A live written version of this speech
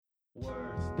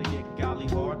Words, they get golly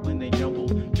hard when they jumble,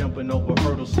 jumping over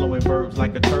hurdles, slowing birds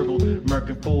like a turtle,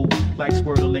 murking fool like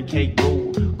Squirtle and Kate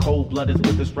Rule. Cold-blooded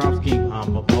with this rhyme scheme,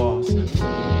 I'm a boss.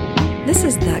 This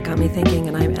is That Got Me Thinking,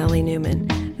 and I'm Ellie Newman.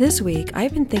 This week,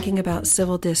 I've been thinking about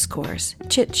civil discourse,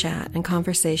 chit-chat, and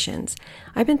conversations.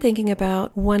 I've been thinking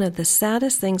about one of the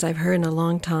saddest things I've heard in a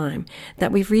long time,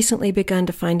 that we've recently begun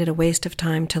to find it a waste of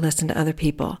time to listen to other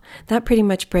people. That pretty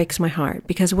much breaks my heart,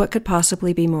 because what could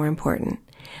possibly be more important?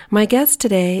 My guest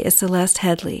today is Celeste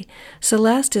Headlee.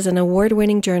 Celeste is an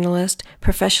award-winning journalist,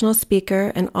 professional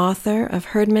speaker, and author of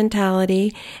Herd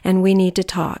Mentality and We Need to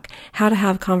Talk, How to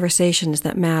Have Conversations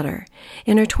That Matter.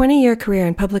 In her 20-year career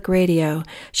in public radio,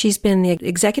 she's been the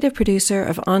executive producer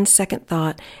of On Second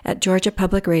Thought at Georgia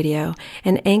Public Radio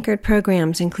and anchored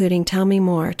programs including Tell Me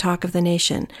More, Talk of the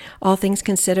Nation, All Things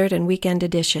Considered, and Weekend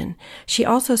Edition. She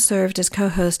also served as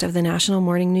co-host of the national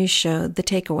morning news show The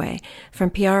Takeaway from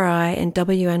PRI and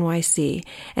WNYC,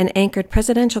 and anchored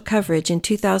presidential coverage in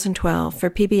 2012 for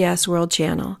PBS World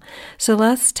Channel.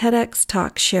 Celeste's TEDx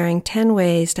talk sharing 10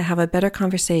 ways to have a better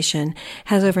conversation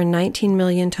has over 19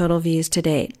 million total views to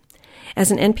date. As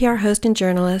an NPR host and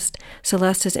journalist,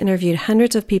 Celeste has interviewed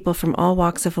hundreds of people from all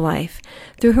walks of life.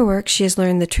 Through her work, she has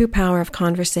learned the true power of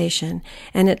conversation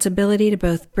and its ability to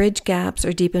both bridge gaps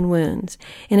or deepen wounds.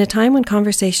 In a time when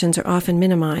conversations are often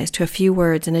minimized to a few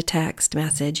words in a text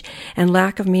message and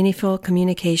lack of meaningful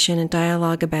communication and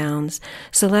dialogue abounds,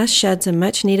 Celeste sheds a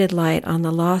much-needed light on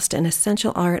the lost and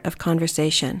essential art of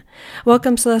conversation.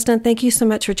 Welcome, Celeste, and thank you so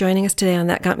much for joining us today on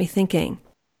That Got Me Thinking.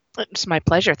 It's my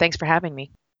pleasure. Thanks for having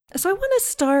me. So I want to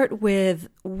start with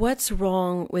what's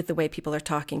wrong with the way people are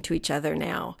talking to each other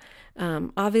now.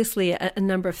 Obviously, a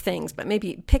number of things, but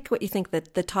maybe pick what you think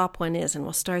that the top one is, and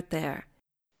we'll start there.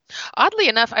 Oddly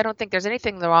enough, I don't think there's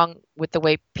anything wrong with the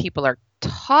way people are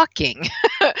talking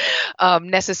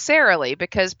necessarily,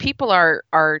 because people are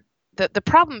the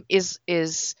problem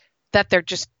is that they're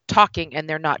just talking and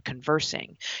they're not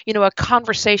conversing. You know, a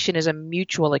conversation is a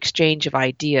mutual exchange of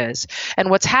ideas. And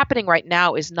what's happening right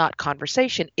now is not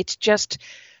conversation. It's just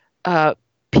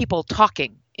people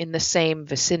talking in the same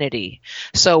vicinity.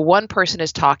 So one person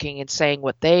is talking and saying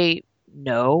what they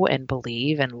know and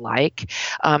believe and like,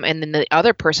 and then the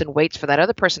other person waits for that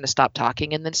other person to stop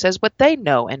talking and then says what they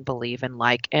know and believe and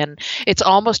like. And it's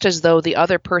almost as though the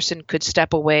other person could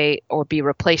step away or be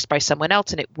replaced by someone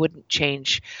else, and it wouldn't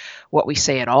change what we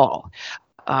say at all.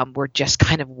 We're just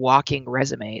kind of walking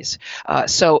resumes.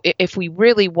 So if we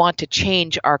really want to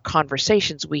change our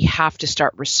conversations, we have to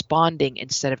start responding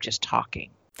instead of just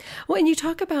talking. Well, and you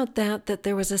talk about that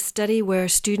there was a study where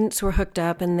students were hooked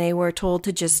up and they were told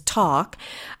to just talk,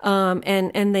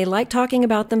 and they liked talking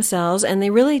about themselves, and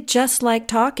they really just liked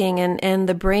talking, and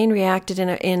the brain reacted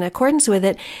in accordance with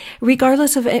it,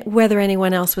 regardless of whether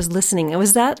anyone else was listening.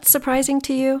 Was that surprising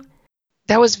to you?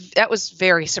 That was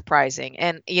very surprising.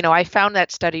 And, you know, I found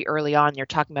that study early on. You're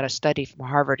talking about a study from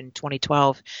Harvard in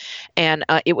 2012. And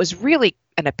it was really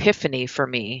an epiphany for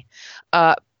me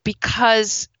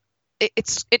because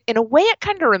in a way, it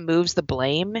kind of removes the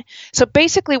blame. So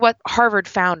basically what Harvard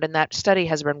found, and that study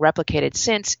has been replicated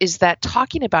since, is that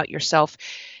talking about yourself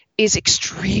is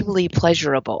extremely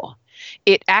pleasurable.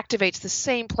 It activates the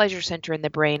same pleasure center in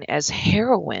the brain as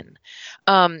heroin.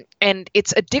 And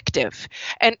it's addictive.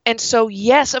 And so,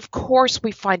 yes, of course,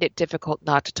 we find it difficult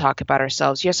not to talk about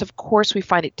ourselves. Yes, of course, we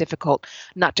find it difficult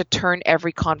not to turn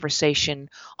every conversation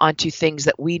onto things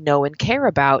that we know and care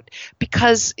about,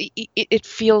 because it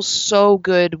feels so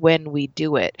good when we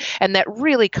do it. And that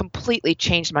really completely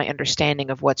changed my understanding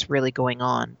of what's really going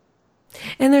on.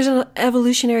 And there's an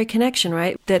evolutionary connection,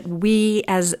 right? That we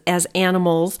as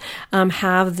animals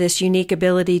have this unique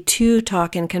ability to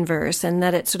talk and converse, and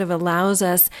that it sort of allows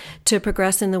us to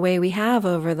progress in the way we have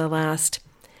over the last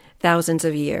thousands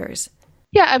of years.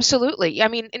 Yeah, absolutely. I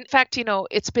mean, in fact, you know,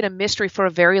 it's been a mystery for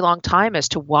a very long time as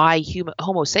to why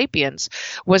Homo sapiens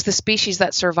was the species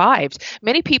that survived.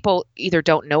 Many people either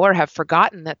don't know or have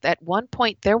forgotten that at one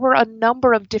point there were a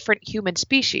number of different human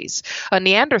species. A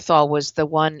Neanderthal was the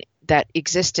one that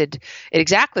existed at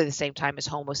exactly the same time as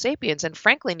Homo sapiens. And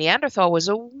frankly, Neanderthal was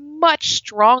a much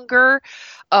stronger,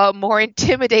 more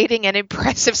intimidating and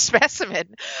impressive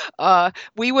specimen.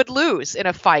 We would lose in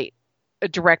a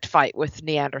direct fight with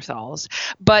Neanderthals.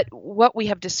 But what we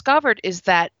have discovered is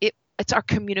that it's our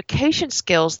communication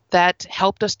skills that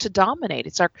helped us to dominate.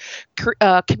 It's our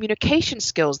communication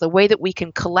skills, the way that we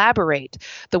can collaborate,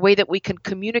 the way that we can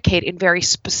communicate in very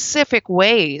specific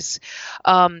ways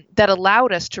that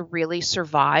allowed us to really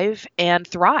survive and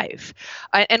thrive.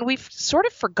 And we've sort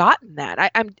of forgotten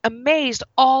that. I'm amazed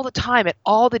all the time at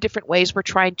all the different ways we're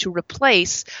trying to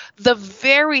replace the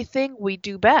very thing we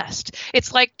do best.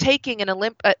 It's like taking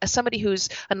somebody who's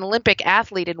an Olympic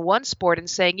athlete in one sport and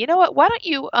saying, you know what, why don't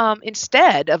you,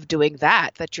 instead of doing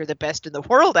that you're the best in the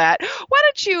world at, why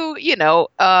don't you,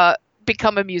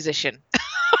 become a musician?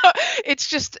 It's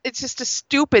just a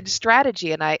stupid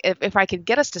strategy. And if I can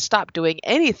get us to stop doing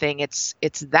anything, it's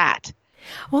that.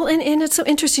 Well, and it's so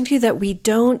interesting too that we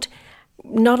don't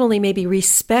not only maybe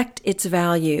respect its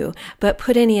value, but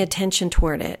put any attention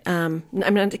toward it. I'm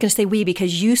not going to say we,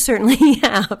 because you certainly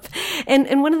have.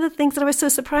 And one of the things that I was so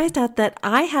surprised at that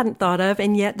I hadn't thought of,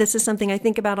 and yet this is something I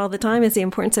think about all the time, is the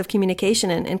importance of communication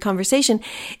and conversation,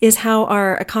 is how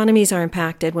our economies are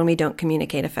impacted when we don't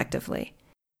communicate effectively.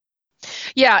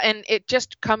 Yeah, and it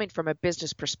just coming from a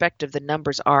business perspective, the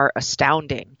numbers are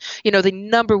astounding. The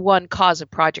number one cause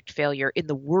of project failure in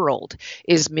the world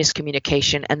is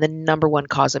miscommunication, and the number one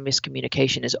cause of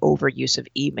miscommunication is overuse of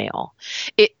email.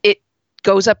 It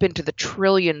goes up into the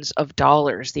trillions of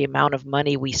dollars, the amount of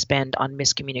money we spend on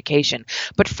miscommunication.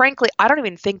 But frankly, I don't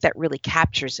even think that really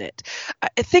captures it.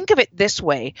 Think of it this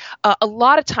way. A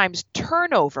lot of times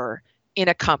turnover in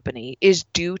a company is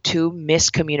due to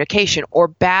miscommunication or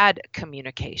bad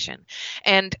communication.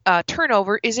 And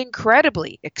turnover is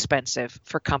incredibly expensive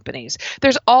for companies.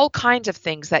 There's all kinds of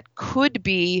things that could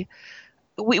be,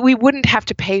 we wouldn't have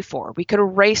to pay for. We could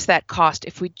erase that cost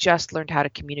if we just learned how to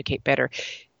communicate better.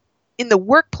 In the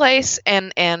workplace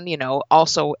and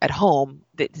also at home,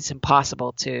 it's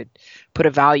impossible to put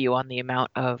a value on the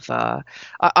amount of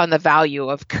on the value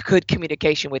of good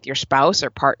communication with your spouse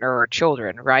or partner or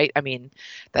children, right? I mean,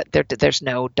 there's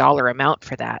no dollar amount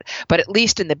for that. But at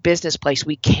least in the business place,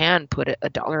 we can put a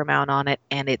dollar amount on it,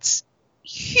 and it's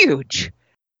huge.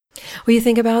 Well, you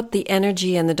think about the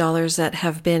energy and the dollars that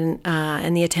have been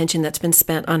and the attention that's been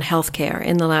spent on healthcare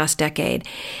in the last decade,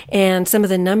 and some of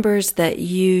the numbers that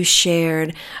you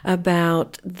shared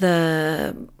about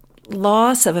the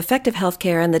loss of effective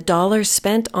healthcare and the dollars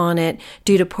spent on it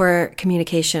due to poor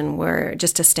communication were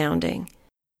just astounding.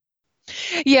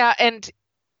 Yeah, and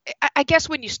I guess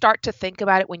when you start to think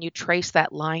about it, when you trace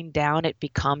that line down, it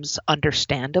becomes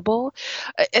understandable.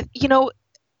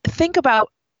 Think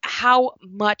about how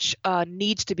much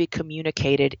needs to be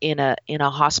communicated in a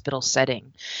hospital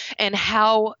setting, and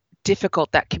how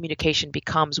difficult that communication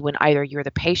becomes when either you're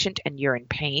the patient and you're in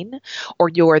pain, or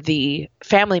you're the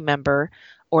family member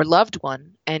or loved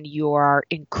one and you are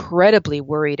incredibly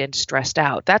worried and stressed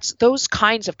out. That's those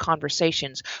kinds of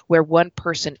conversations where one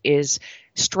person is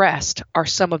stressed are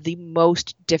some of the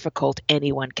most difficult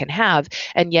anyone can have,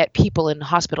 and yet people in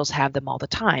hospitals have them all the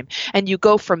time. And you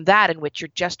go from that, in which you're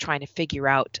just trying to figure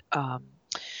out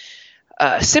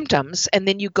symptoms, and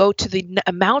then you go to the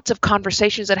amounts of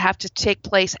conversations that have to take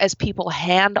place as people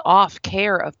hand off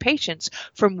care of patients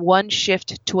from one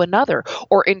shift to another,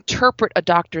 or interpret a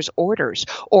doctor's orders,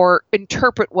 or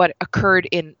interpret what occurred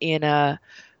in a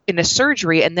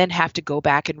surgery, and then have to go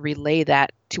back and relay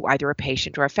that to either a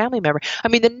patient or a family member. I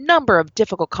mean, the number of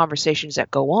difficult conversations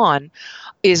that go on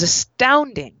is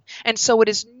astounding. And so it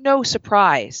is no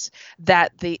surprise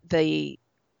that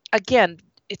again,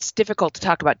 it's difficult to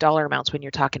talk about dollar amounts when you're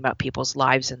talking about people's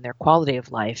lives and their quality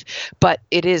of life, but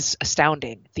it is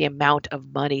astounding the amount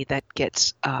of money that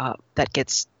gets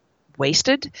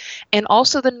wasted, and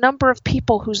also the number of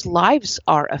people whose lives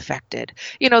are affected.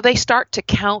 They start to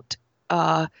count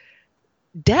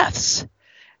deaths.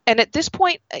 And at this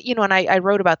point, and I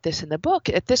wrote about this in the book,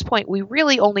 at this point, we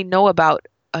really only know about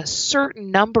a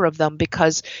certain number of them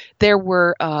because there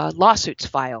were lawsuits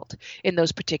filed in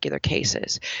those particular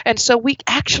cases. And so we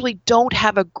actually don't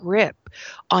have a grip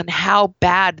on how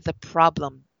bad the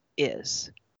problem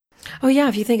is. Oh, yeah.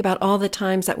 If you think about all the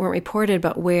times that weren't reported,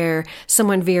 but where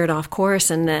someone veered off course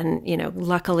and then,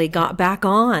 luckily got back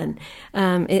on,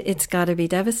 it's got to be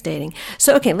devastating.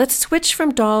 So, okay, let's switch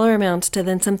from dollar amounts to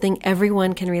then something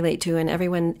everyone can relate to and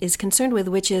everyone is concerned with,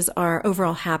 which is our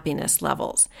overall happiness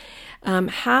levels.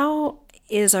 How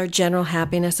is our general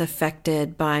happiness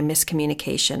affected by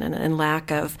miscommunication and lack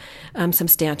of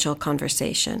substantial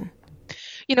conversation?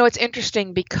 It's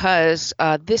interesting because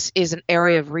this is an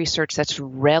area of research that's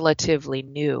relatively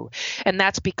new, and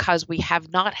that's because we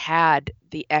have not had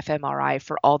the fMRI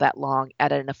for all that long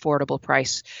at an affordable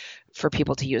price for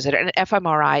people to use it. An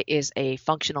fMRI is a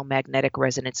functional magnetic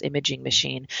resonance imaging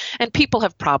machine, and people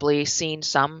have probably seen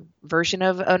some version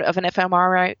of an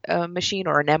fMRI machine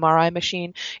or an MRI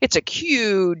machine. It's a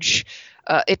huge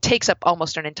it takes up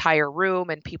almost an entire room,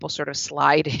 and people sort of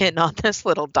slide in on this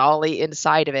little dolly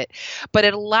inside of it. But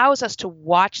it allows us to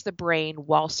watch the brain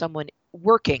while someone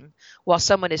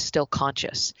is still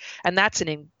conscious. And that's an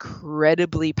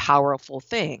incredibly powerful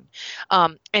thing.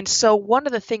 And so one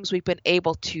of the things we've been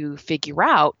able to figure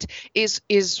out is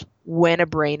when a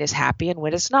brain is happy and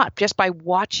when it's not, just by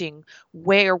watching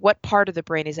what part of the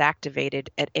brain is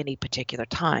activated at any particular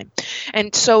time.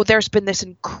 And so there's been this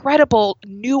incredible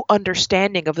new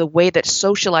understanding of the way that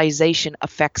socialization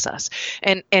affects us.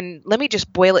 And let me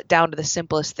just boil it down to the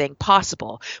simplest thing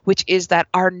possible, which is that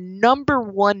our number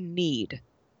one need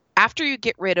after you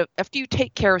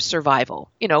take care of survival,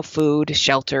 food,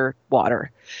 shelter, water,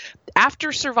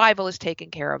 after survival is taken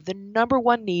care of, the number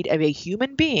one need of a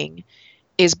human being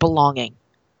is belonging.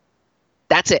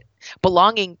 That's it.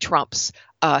 Belonging trumps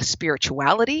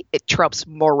spirituality. It trumps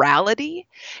morality.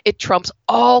 It trumps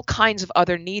all kinds of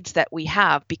other needs that we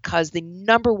have, because the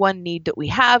number one need that we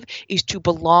have is to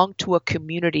belong to a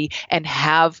community and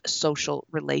have social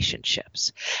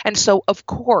relationships. And so, of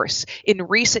course, in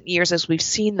recent years, as we've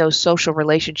seen those social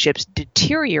relationships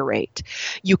deteriorate,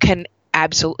 you can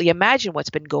absolutely imagine what's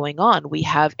been going on. We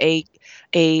have an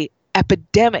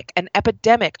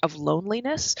epidemic of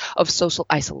loneliness, of social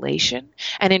isolation.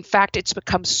 And in fact, it's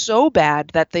become so bad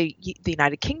that the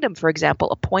United Kingdom, for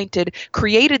example,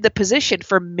 created the position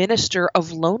for Minister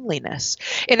of Loneliness.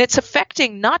 And it's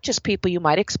affecting not just people you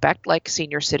might expect, like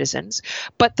senior citizens,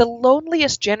 but the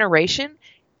loneliest generation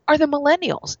are the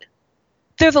millennials.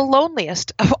 They're the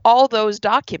loneliest of all those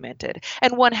documented.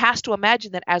 And one has to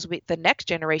imagine that as the next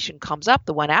generation comes up,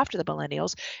 the one after the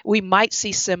millennials, we might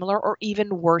see similar or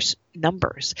even worse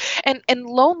numbers. And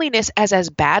loneliness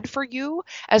as bad for you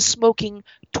as smoking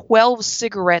 12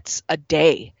 cigarettes a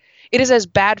day. It is as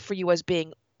bad for you as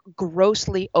being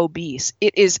grossly obese.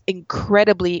 It is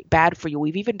incredibly bad for you.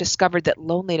 We've even discovered that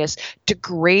loneliness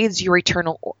degrades your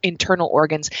internal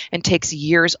organs and takes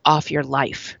years off your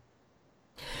life.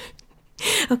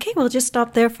 Okay, we'll just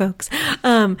stop there, folks.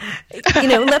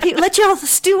 Let y'all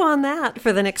stew on that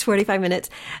for the next 45 minutes.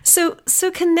 So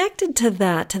connected to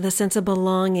that, to the sense of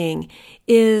belonging,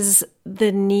 is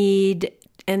the need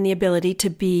and the ability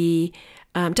to be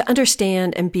to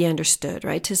understand and be understood,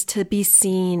 right? To be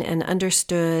seen and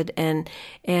understood and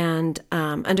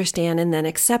understand and then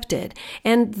accepted.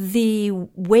 And the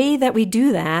way that we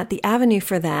do that, the avenue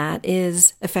for that,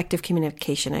 is effective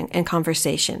communication and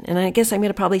conversation. And I guess I'm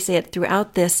going to probably say it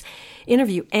throughout this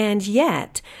interview. And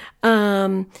yet,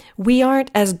 we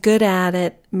aren't as good at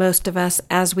it, most of us,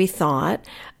 as we thought.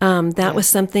 That was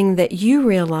something that you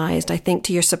realized, I think,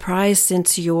 to your surprise,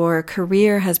 since your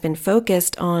career has been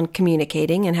focused on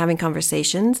communicating and having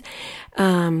conversations,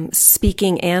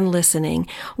 speaking and listening.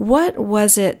 What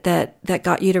was it that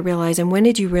got you to realize, and when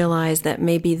did you realize that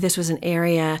maybe this was an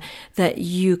area that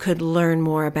you could learn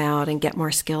more about and get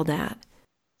more skilled at?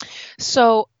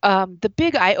 So the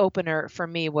big eye-opener for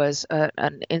me was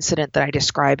an incident that I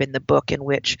describe in the book, in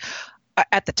which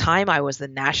at the time I was the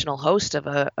national host of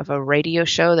a radio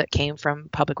show that came from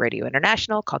Public Radio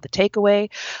International called The Takeaway.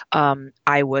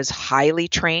 I was highly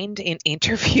trained in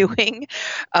interviewing,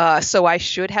 so I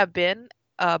should have been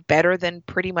better than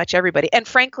pretty much everybody. And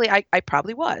frankly, I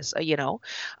probably was,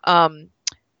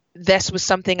 this was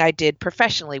something I did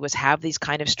professionally, was have these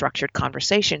kind of structured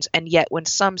conversations. And yet when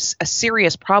a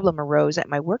serious problem arose at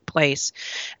my workplace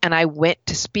and I went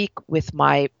to speak with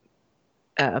my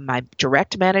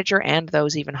direct manager and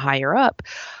those even higher up,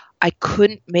 I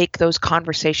couldn't make those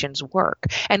conversations work.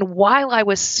 And while I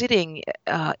was sitting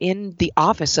in the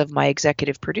office of my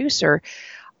executive producer,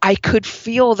 I could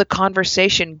feel the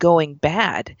conversation going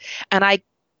bad, and I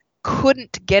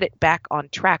couldn't get it back on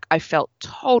track. I felt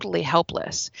totally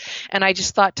helpless. And I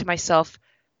just thought to myself,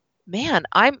 man,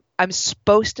 I'm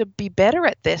supposed to be better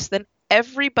at this than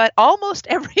almost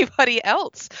everybody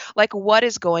else. Like, what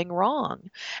is going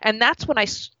wrong? And that's when I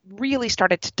really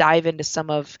started to dive into some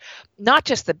of not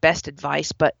just the best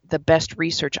advice, but the best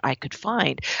research I could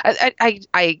find.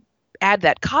 I add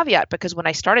that caveat because when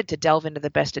I started to delve into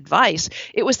the best advice,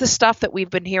 it was the stuff that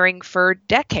we've been hearing for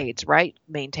decades, right?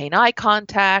 Maintain eye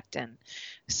contact and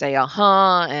say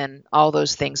and all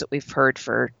those things that we've heard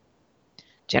for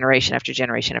generation after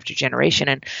generation after generation.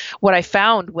 And what I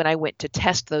found when I went to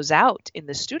test those out in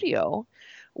the studio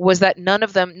was that not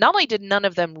only did none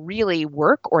of them really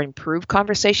work or improve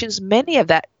conversations, many of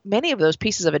those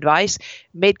pieces of advice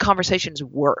made conversations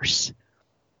worse.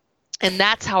 And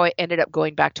that's how I ended up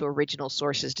going back to original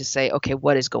sources to say, okay,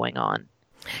 what is going on?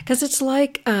 Because it's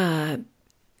like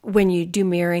when you do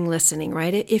mirroring listening,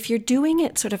 right? If you're doing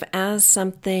it sort of as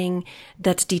something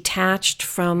that's detached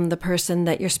from the person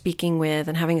that you're speaking with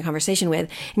and having a conversation with,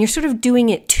 and you're sort of doing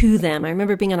it to them. I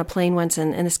remember being on a plane once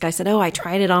and this guy said, oh, I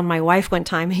tried it on my wife one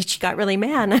time and she got really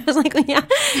mad. And I was like, well, yeah,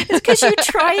 it's because you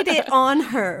tried it on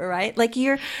her, right? Like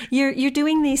you're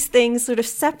doing these things sort of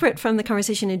separate from the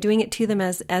conversation and doing it to them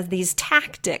as these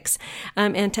tactics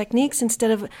and techniques instead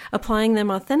of applying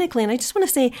them authentically. And I just want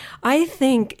to say, I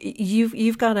think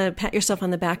you've got to pat yourself on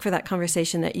the back for that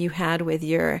conversation that you had with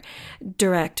your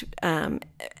direct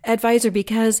advisor,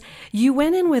 because you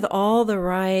went in with all the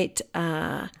right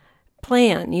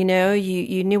plan. You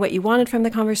knew what you wanted from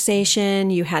the conversation.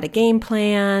 You had a game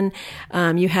plan.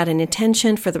 You had an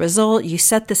intention for the result. You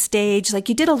set the stage. Like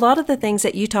you did a lot of the things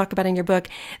that you talk about in your book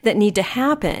that need to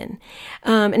happen.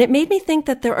 And it made me think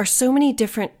that there are so many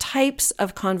different types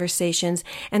of conversations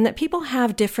and that people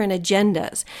have different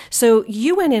agendas. So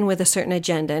you went in with a certain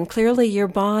agenda and clearly your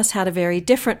boss had a very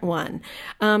different one.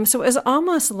 So it was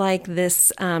almost like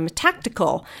this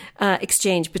tactical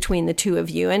exchange between the two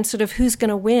of you and sort of who's going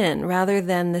to win rather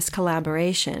than this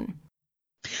collaboration.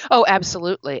 Oh,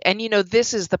 absolutely. And,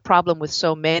 this is the problem with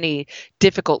so many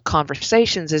difficult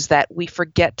conversations is that we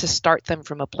forget to start them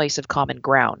from a place of common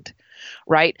ground,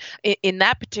 right? In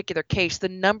that particular case, the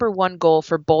number one goal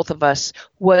for both of us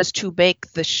was to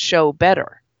make the show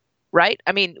better, right?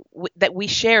 I mean, that we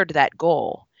shared that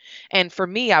goal. And for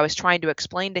me, I was trying to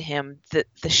explain to him that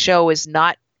the show is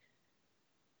not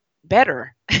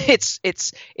better. It's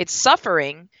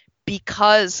suffering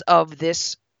because of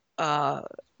this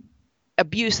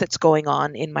abuse that's going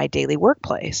on in my daily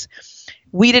workplace.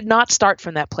 We did not start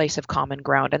from that place of common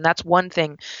ground. And that's one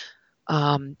thing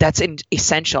that's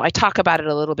essential. I talk about it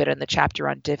a little bit in the chapter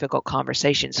on difficult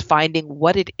conversations, finding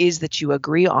what it is that you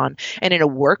agree on. And in a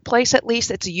workplace, at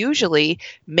least, it's usually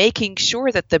making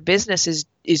sure that the business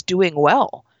is doing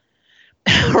well.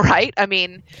 Right? I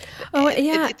mean,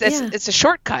 it's a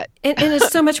shortcut. And it's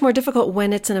so much more difficult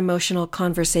when it's an emotional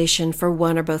conversation for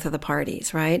one or both of the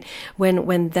parties, right?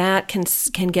 When that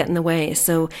can get in the way.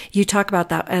 So you talk about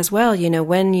that as well,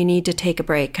 when you need to take a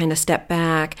break, kind of step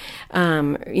back,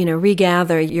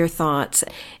 regather your thoughts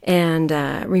and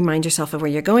remind yourself of where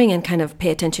you're going and kind of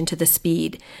pay attention to the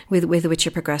speed with which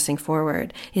you're progressing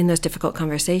forward in those difficult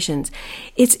conversations.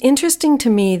 It's interesting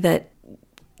to me that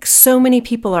so many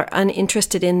people are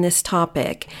uninterested in this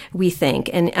topic, we think,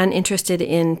 and uninterested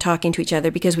in talking to each other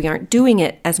because we aren't doing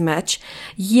it as much.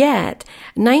 Yet,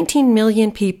 19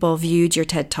 million people viewed your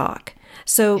TED Talk.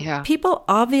 So people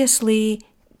obviously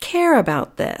care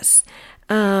about this.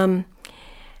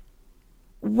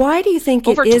 Why do you think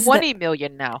over it is 20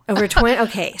 million now? Over 20?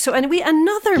 Okay. So, and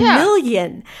another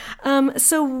million.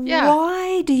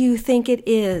 Why do you think it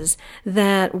is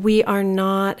that we are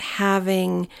not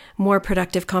having more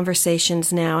productive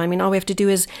conversations now? I mean, all we have to do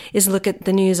is look at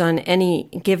the news on any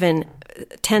given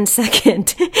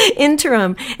 10-second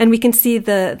interim, and we can see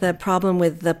the problem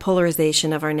with the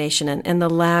polarization of our nation and the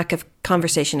lack of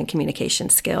conversation and communication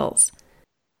skills.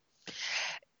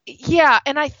 Yeah.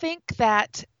 And I think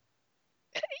that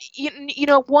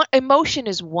emotion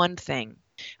is one thing.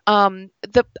 I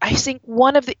think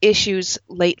one of the issues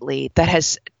lately that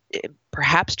has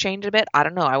perhaps changed a bit, I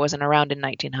don't know, I wasn't around in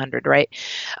 1900, right?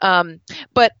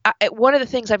 But one of the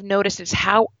things I've noticed is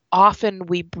how often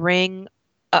we bring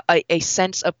a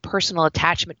sense of personal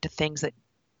attachment to things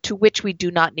to which we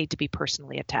do not need to be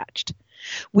personally attached.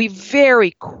 We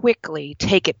very quickly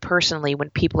take it personally when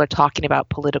people are talking about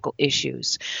political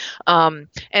issues. And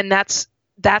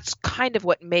that's kind of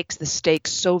what makes the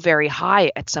stakes so very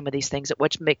high at some of these things,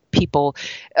 which make people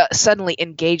suddenly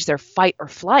engage their fight or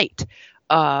flight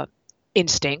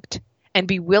instinct and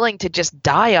be willing to just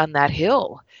die on that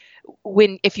hill.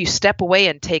 When if you step away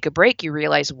and take a break, you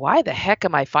realize, why the heck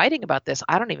am I fighting about this?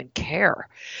 I don't even care.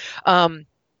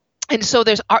 And so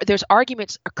there's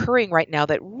arguments occurring right now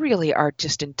that really are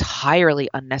just entirely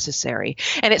unnecessary.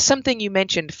 And it's something you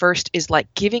mentioned first is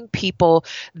like giving people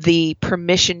the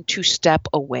permission to step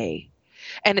away.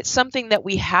 And it's something that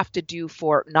we have to do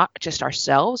for not just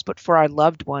ourselves, but for our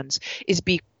loved ones, is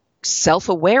be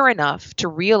self-aware enough to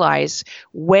realize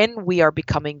when we are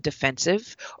becoming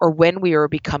defensive or when we are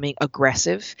becoming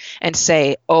aggressive and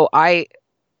say, oh, I've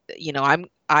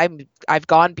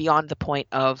gone beyond the point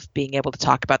of being able to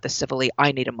talk about this civilly.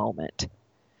 I need a moment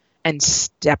and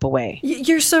step away.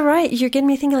 You're so right. You're getting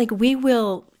me thinking, like, we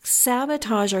will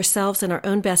sabotage ourselves in our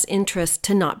own best interest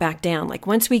to not back down. Like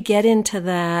once we get into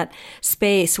that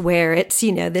space where it's,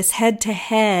 this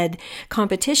head-to-head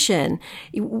competition,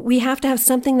 we have to have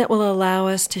something that will allow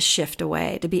us to shift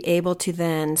away, to be able to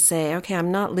then say, okay,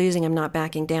 I'm not losing, I'm not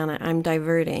backing down, I'm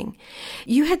diverting.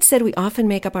 You had said we often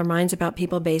make up our minds about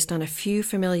people based on a few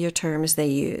familiar terms they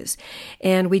use,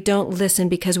 and we don't listen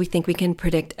because we think we can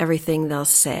predict everything they'll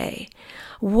say.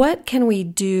 What can we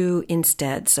do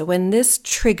instead? So when this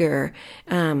trigger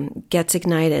gets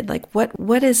ignited, like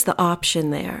what is the option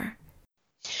there?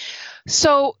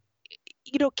 So,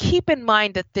 keep in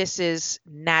mind that this is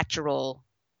natural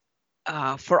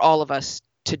for all of us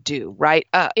to do, right?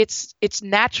 It's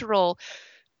natural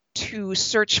to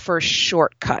search for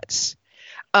shortcuts.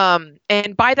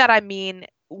 And by that, I mean,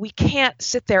 we can't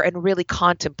sit there and really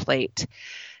contemplate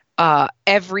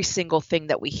every single thing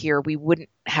that we hear. We wouldn't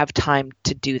have time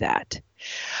to do that.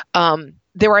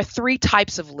 There are three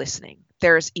types of listening.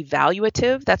 There's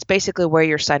evaluative. That's basically where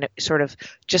you're sort of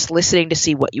just listening to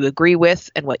see what you agree with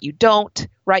and what you don't,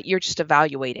 right? You're just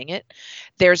evaluating it.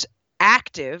 There's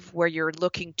active, where you're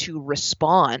looking to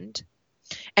respond.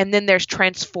 And then there's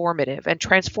transformative. And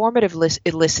transformative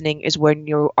listening is when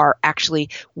you are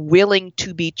actually willing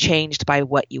to be changed by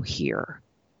what you hear.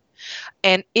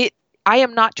 And I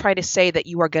am not trying to say that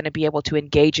you are going to be able to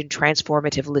engage in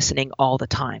transformative listening all the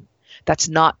time. That's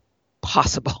not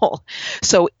possible.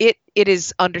 So it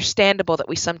is understandable that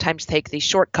we sometimes take these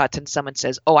shortcuts and someone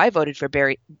says, oh, I voted for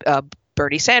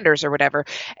Bernie Sanders or whatever,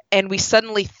 and we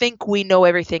suddenly think we know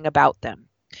everything about them.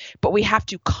 But we have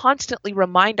to constantly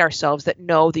remind ourselves that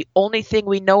no, the only thing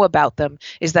we know about them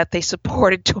is that they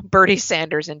supported Bernie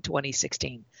Sanders in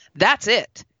 2016. That's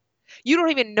it. You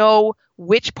don't even know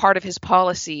which part of his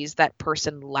policies that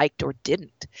person liked or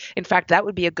didn't. In fact, that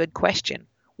would be a good question.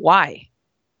 Why?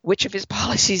 Which of his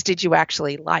policies did you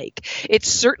actually like? It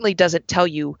certainly doesn't tell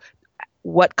you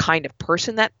what kind of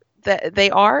person that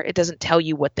they are. It doesn't tell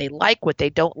you what they like, what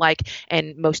they don't like,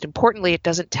 and most importantly, it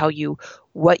doesn't tell you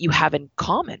what you have in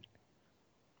common.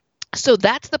 So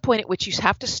that's the point at which you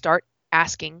have to start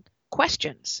asking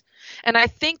questions. And I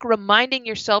think reminding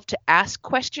yourself to ask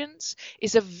questions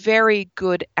is a very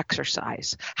good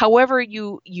exercise. However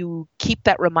you keep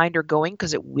that reminder going,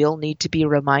 because it will need to be a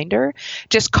reminder,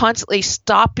 just constantly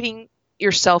stopping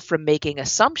yourself from making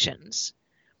assumptions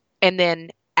and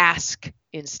then ask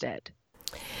instead.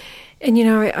 And,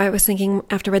 I was thinking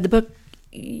after I read the book,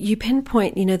 you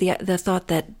pinpoint, the thought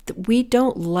that we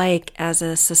don't like as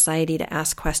a society to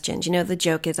ask questions. The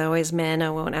joke is always men, I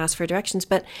won't ask for directions,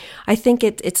 but I think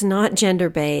it's not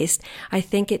gender-based. I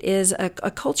think it is a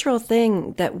cultural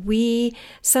thing that we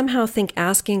somehow think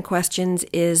asking questions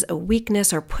is a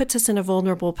weakness or puts us in a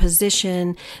vulnerable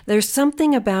position. There's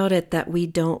something about it that we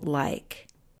don't like.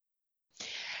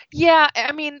 Yeah,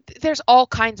 I mean, there's all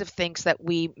kinds of things that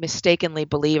we mistakenly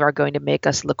believe are going to make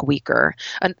us look weaker.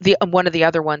 And one of the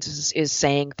other ones is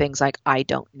saying things like, I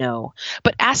don't know.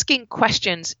 But asking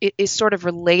questions is sort of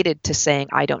related to saying,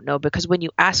 I don't know, because when you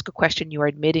ask a question, you are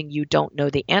admitting you don't know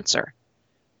the answer,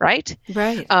 right?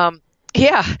 Right.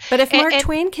 Yeah. But if Mark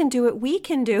Twain can do it, we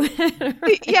can do it.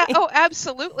 Right? Yeah. Oh,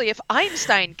 absolutely. If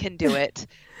Einstein can do it,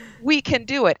 we can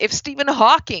do it. If Stephen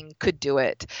Hawking could do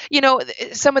it.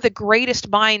 Some of the greatest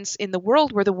minds in the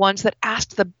world were the ones that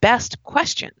asked the best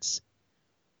questions.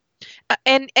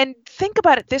 And think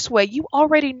about it this way. You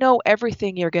already know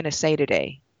everything you're going to say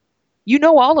today. You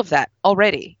know all of that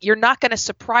already. You're not going to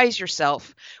surprise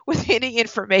yourself with any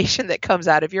information that comes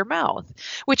out of your mouth,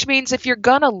 which means if you're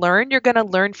going to learn, you're going to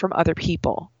learn from other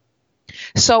people.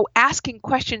 So asking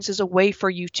questions is a way for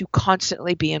you to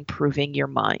constantly be improving your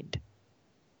mind.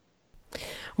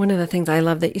 One of the things I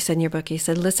love that you said in your book, you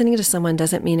said, listening to someone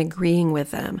doesn't mean agreeing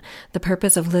with them. The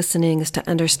purpose of listening is to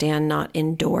understand, not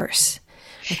endorse.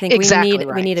 I think exactly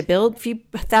we need a few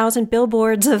thousand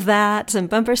billboards of that, some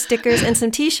bumper stickers, and some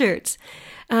T-shirts,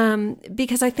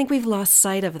 because I think we've lost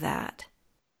sight of that.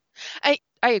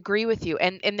 I agree with you,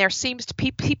 and there seems to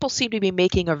people seem to be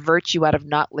making a virtue out of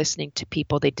not listening to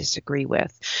people they disagree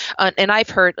with, and I've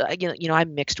heard,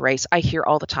 I'm mixed race. I hear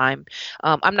all the time,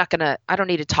 I don't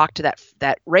need to talk to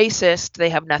that racist. They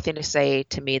have nothing to say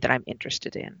to me that I'm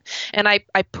interested in, and I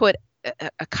put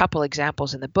a couple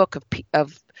examples in the book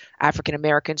of African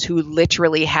Americans who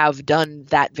literally have done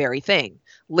that very thing,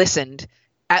 listened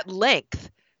at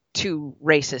length to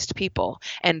racist people,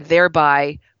 and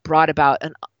thereby brought about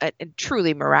a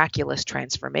truly miraculous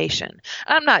transformation.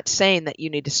 I'm not saying that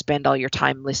you need to spend all your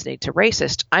time listening to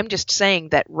racists. I'm just saying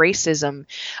that racism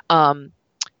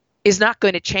is not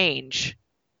going to change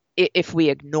if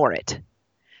we ignore it.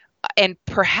 And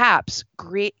perhaps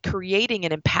creating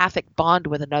an empathic bond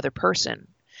with another person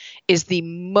is the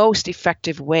most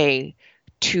effective way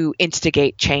to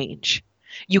instigate change.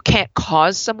 You can't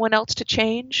cause someone else to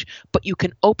change, but you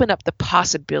can open up the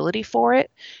possibility for it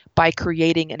by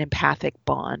creating an empathic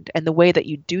bond. And the way that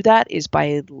you do that is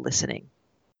by listening.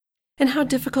 And how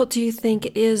difficult do you think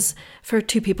it is for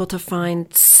two people to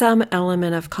find some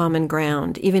element of common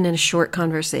ground, even in a short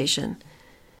conversation?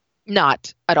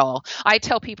 Not at all. I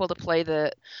tell people to play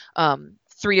the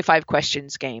 3 to 5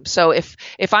 questions game. So if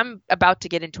I'm about to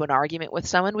get into an argument with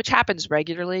someone, which happens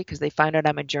regularly because they find out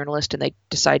I'm a journalist and they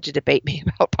decide to debate me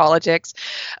about politics,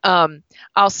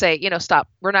 I'll say, stop.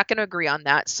 We're not going to agree on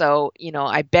that. So,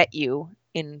 I bet you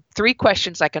in 3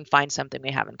 questions I can find something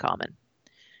we have in common.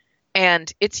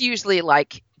 And it's usually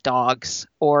like dogs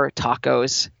or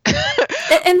tacos.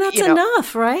 And that's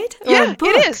enough, right? Yeah,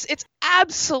 it is. It's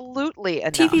absolutely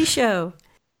enough. TV show.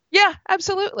 Yeah,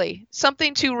 absolutely.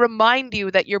 Something to remind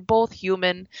you that you're both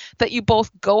human, that you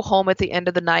both go home at the end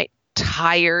of the night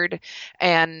tired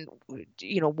and,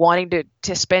 wanting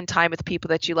to spend time with people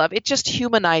that you love. It just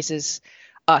humanizes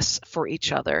us for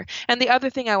each other. And the other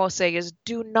thing I will say is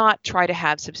do not try to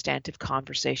have substantive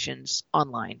conversations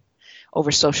online,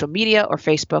 over social media or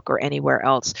Facebook or anywhere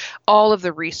else. All of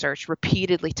the research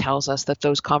repeatedly tells us that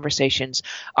those conversations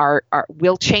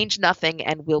will change nothing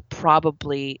and will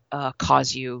probably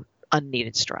cause you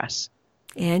unneeded stress.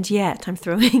 And yet, I'm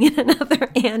throwing in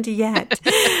another and yet.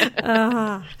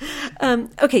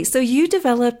 Okay, so you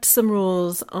developed some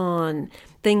rules on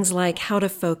things like how to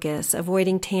focus,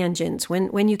 avoiding tangents,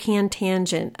 when you can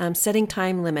tangent, setting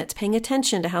time limits, paying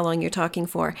attention to how long you're talking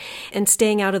for, and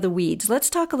staying out of the weeds. Let's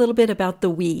talk a little bit about the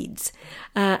weeds.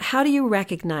 How do you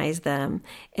recognize them,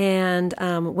 and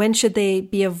when should they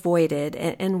be avoided,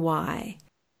 and why?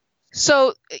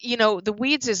 So, the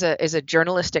weeds is a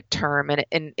journalistic term,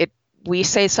 and we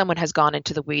say someone has gone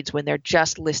into the weeds when they're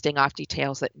just listing off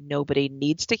details that nobody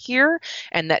needs to hear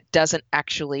and that doesn't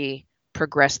actually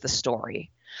progress the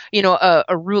story.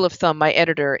 A rule of thumb, my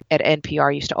editor at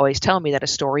NPR used to always tell me that a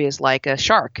story is like a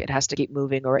shark. It has to keep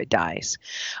moving or it dies.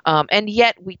 And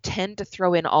yet we tend to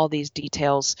throw in all these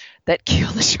details that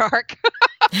kill the shark.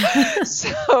 This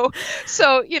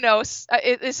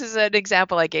is an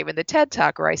example I gave in the TED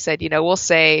Talk where I said, we'll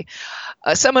say,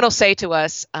 someone will say to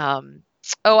us,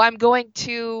 I'm going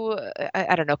to,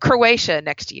 Croatia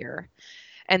next year.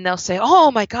 And they'll say,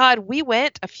 oh my God, we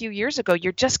went a few years ago.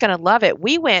 You're just going to love it.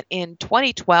 We went in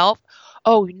 2012.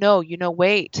 Oh no,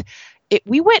 wait.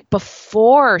 We went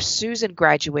before Susan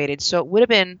graduated. So that would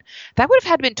have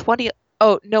had been 20.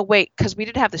 Oh no, wait, because we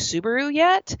didn't have the Subaru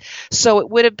yet. So it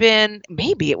would have been,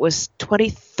 maybe it was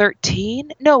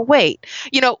 2013. No, wait,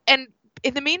 and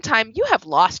in the meantime, you have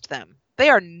lost them. They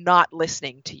are not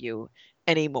listening to you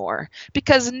anymore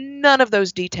because none of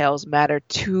those details matter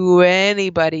to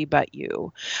anybody but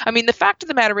you. I mean, the fact of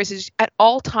the matter is at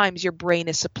all times your brain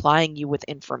is supplying you with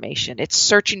information. It's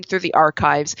searching through the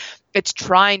archives. It's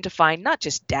trying to find not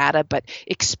just data, but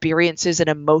experiences and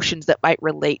emotions that might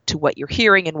relate to what you're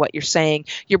hearing and what you're saying.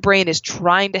 Your brain is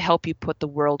trying to help you put the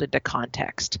world into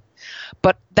context.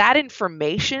 But that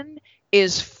information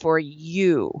is for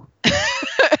you.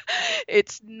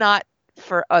 It's not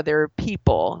for other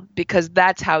people, because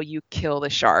that's how you kill the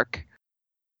shark.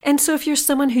 And so if you're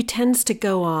someone who tends to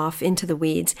go off into the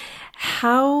weeds,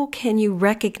 how can you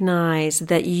recognize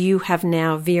that you have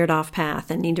now veered off path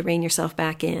and need to rein yourself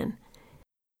back in?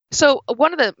 So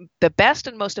one of the best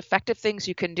and most effective things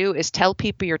you can do is tell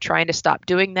people you're trying to stop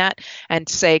doing that and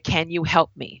say, can you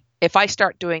help me? If I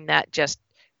start doing that, just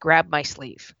grab my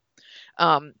sleeve.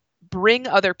 Bring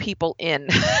other people in.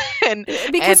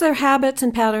 Because they're habits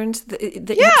and patterns that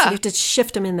you have to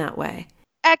shift them in that way.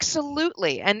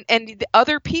 Absolutely. And the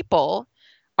other people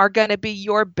are going to be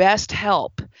your best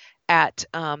help at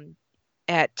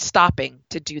stopping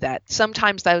to do that.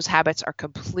 Sometimes those habits are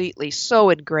completely so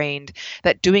ingrained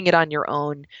that doing it on your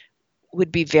own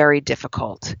would be very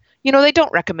difficult. They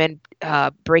don't recommend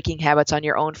breaking habits on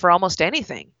your own for almost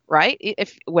anything, right?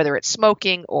 Whether it's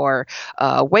smoking or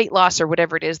weight loss or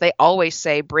whatever it is, they always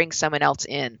say bring someone else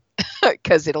in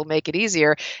because it'll make it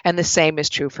easier. And the same is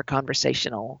true for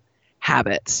conversational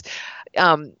habits.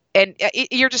 And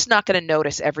you're just not going to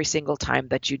notice every single time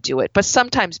that you do it. But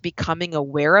sometimes becoming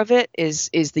aware of it is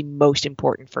the most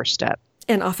important first step.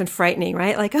 And often frightening,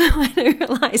 right? Like, oh, I didn't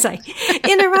realize I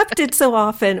interrupted so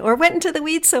often or went into the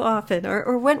weeds so often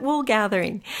or went wool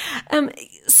gathering.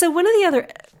 So one of the other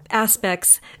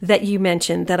aspects that you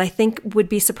mentioned that I think would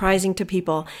be surprising to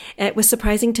people, it was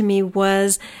surprising to me,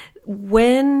 was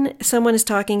when someone is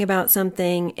talking about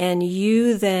something and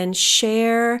you then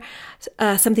share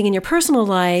something in your personal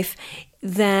life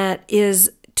that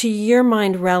is to your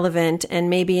mind relevant and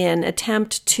maybe an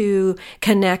attempt to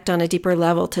connect on a deeper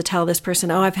level to tell this person,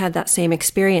 oh, I've had that same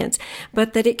experience,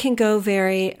 but that it can go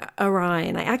very awry.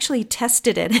 And I actually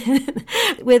tested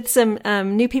it with some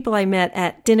new people I met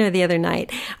at dinner the other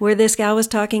night, where this gal was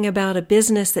talking about a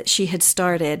business that she had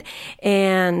started.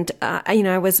 And,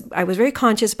 I was very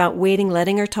conscious about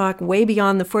letting her talk way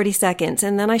beyond the 40 seconds.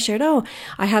 And then I shared, oh,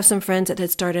 I have some friends that had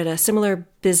started a similar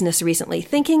business recently,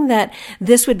 thinking that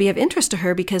this would be of interest to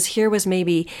her because here was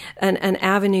maybe an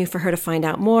avenue for her to find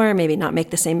out more, maybe not make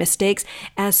the same mistakes.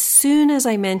 As soon as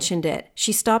I mentioned it,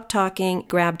 she stopped talking,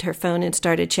 grabbed her phone, and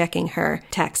started checking her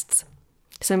texts.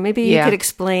 So maybe you could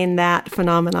explain that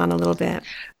phenomenon a little bit.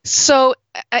 So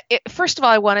first of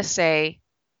all, I want to say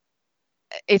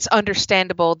it's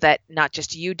understandable that not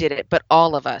just you did it, but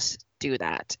all of us do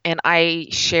that. And I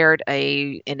shared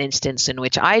an instance in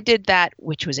which I did that,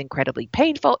 which was incredibly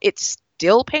painful. It's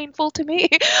still painful to me.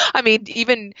 I mean,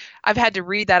 even I've had to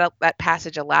read that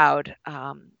passage aloud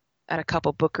at a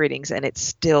couple book readings, and it's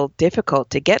still difficult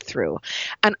to get through.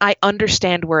 And I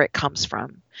understand where it comes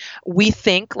from. We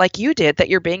think, like you did, that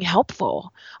you're being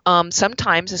helpful.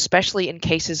 Sometimes, especially in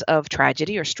cases of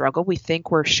tragedy or struggle, we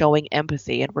think we're showing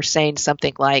empathy and we're saying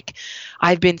something like,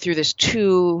 I've been through this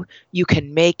too, you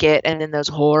can make it, and then those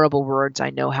horrible words,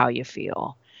 I know how you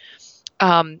feel.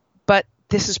 But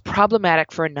this is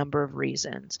problematic for a number of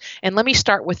reasons. And let me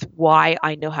start with why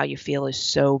I know how you feel is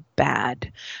so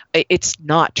bad. It's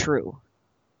not true.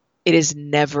 It is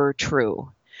never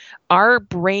true. Our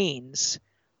brains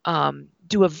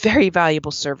do a very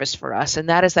valuable service for us, and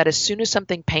that is that as soon as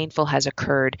something painful has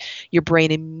occurred, your brain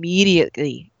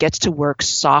immediately gets to work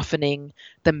softening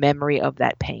the memory of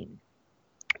that pain,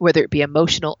 whether it be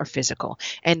emotional or physical.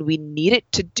 And we need it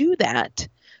to do that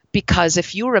because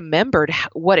if you remembered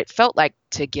what it felt like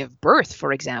to give birth,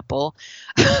 for example,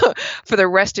 for the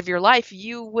rest of your life,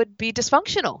 you would be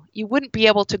dysfunctional. You wouldn't be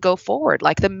able to go forward.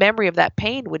 Like the memory of that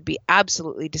pain would be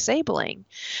absolutely disabling.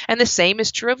 And the same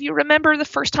is true if you remember the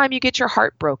first time you get your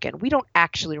heart broken. We don't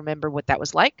actually remember what that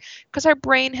was like because our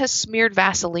brain has smeared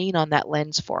Vaseline on that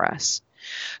lens for us.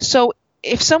 So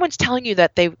if someone's telling you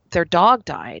that their dog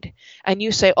died and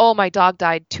you say, oh, my dog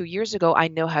died 2 years ago, I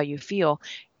know how you feel,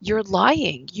 you're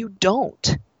lying. You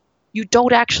don't. You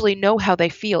don't actually know how they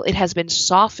feel. It has been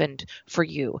softened for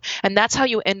you. And that's how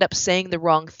you end up saying the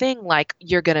wrong thing, like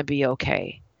you're going to be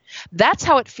okay. That's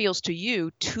how it feels to you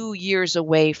 2 years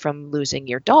away from losing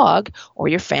your dog or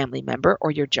your family member or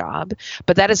your job.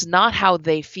 But that is not how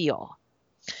they feel.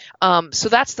 So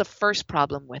that's the first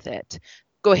problem with it.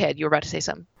 Go ahead. You were about to say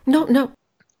something. No.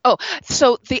 Oh,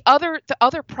 so the other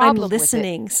problem. I'm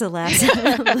listening, with it, Celeste.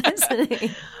 I'm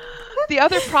listening. The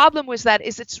other problem was that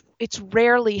it's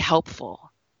rarely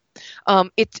helpful.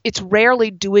 It's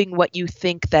rarely doing what you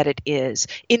think that it is.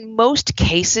 In most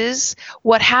cases,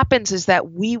 what happens is that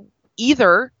we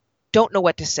either don't know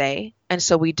what to say, and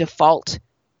so we default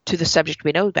to the subject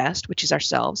we know best, which is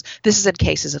ourselves. This is in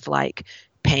cases of like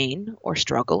pain or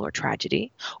struggle or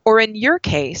tragedy. Or in your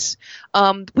case,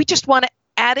 we just want to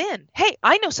add in, hey,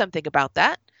 I know something about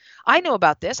that. I know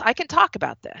about this. I can talk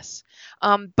about this.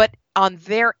 But on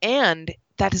their end,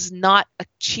 that is not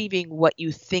achieving what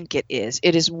you think it is.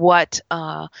 It is what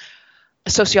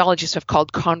sociologists have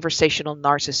called conversational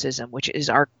narcissism, which is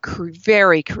our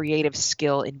very creative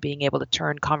skill in being able to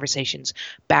turn conversations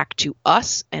back to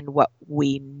us and what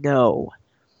we know.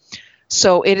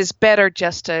 So it is better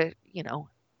just to,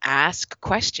 ask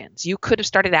questions. You could have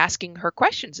started asking her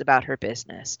questions about her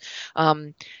business.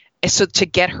 So to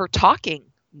get her talking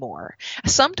more.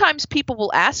 Sometimes people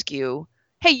will ask you,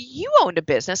 hey, you owned a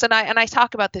business. And I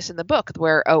talk about this in the book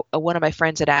where one of my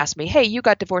friends had asked me, hey, you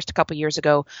got divorced a couple years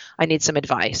ago. I need some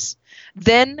advice.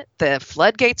 Then the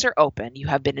floodgates are open. You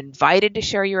have been invited to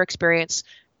share your experience.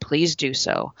 Please do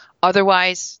so.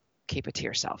 Otherwise, keep it to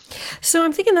yourself. So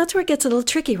I'm thinking that's where it gets a little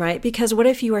tricky, right? Because what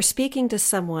if you are speaking to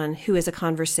someone who is a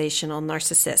conversational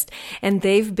narcissist and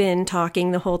they've been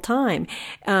talking the whole time,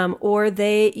 or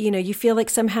they, you feel like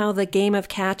somehow the game of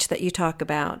catch that you talk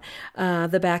about,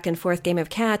 the back and forth game of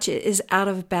catch is out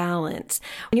of balance.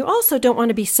 And you also don't want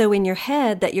to be so in your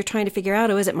head that you're trying to figure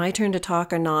out, is it my turn to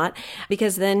talk or not?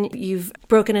 Because then you've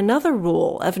broken another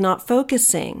rule of not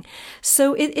focusing.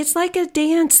 So it's like a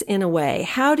dance in a way.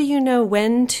 How do you know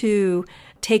when to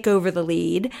take over the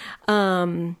lead,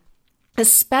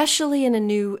 especially in a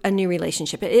new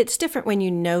relationship? It's different when you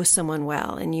know someone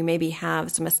well and you maybe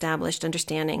have some established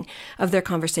understanding of their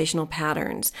conversational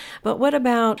patterns. But what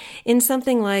about in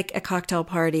something like a cocktail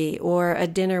party or a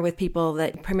dinner with people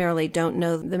that primarily don't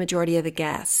know the majority of the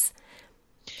guests?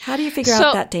 How do you figure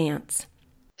out that dance?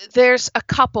 There's a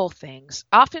couple things.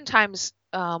 Oftentimes,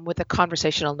 with a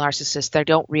conversational narcissist, they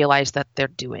don't realize that they're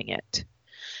doing it.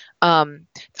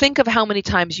 Think of how many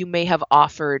times you may have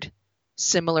offered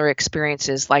similar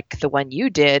experiences like the one you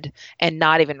did and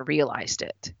not even realized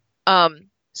it.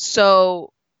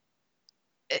 So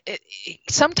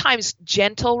sometimes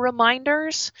gentle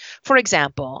reminders. For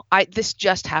example, this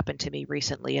just happened to me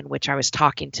recently, in which I was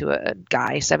talking to a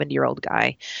guy, 70-year-old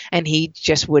guy, and he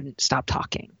just wouldn't stop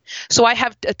talking. So I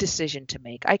have a decision to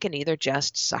make. I can either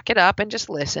just suck it up and just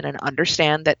listen and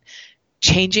understand that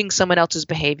changing someone else's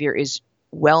behavior is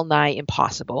well nigh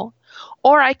impossible,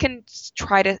 or I can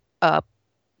try to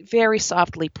very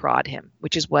softly prod him,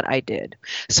 which is what I did.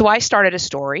 So I started a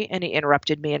story, and he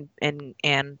interrupted me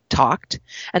and talked.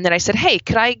 And then I said, "Hey,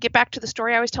 could I get back to the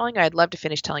story I was telling you? I'd love to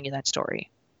finish telling you that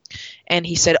story." And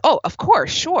he said, "Oh, of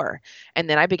course, sure." And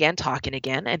then I began talking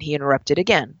again, and he interrupted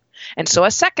again. And so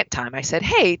a second time I said,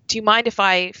 "Hey, do you mind if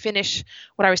I finish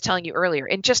what I was telling you earlier?"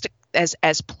 In just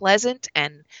as pleasant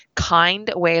and kind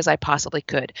a way as I possibly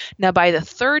could. Now, by the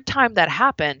third time that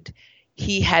happened,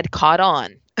 he had caught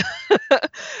on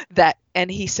that, and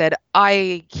he said,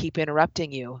 "I keep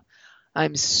interrupting you.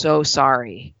 I'm so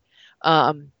sorry."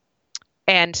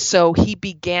 And so he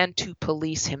began to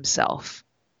police himself.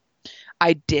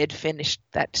 I did finish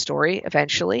that story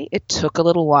eventually. It took a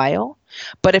little while,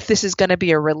 but if this is going to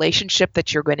be a relationship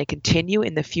that you're going to continue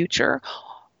in the future,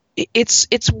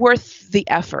 it's worth the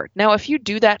effort. Now, if you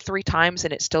do that 3 times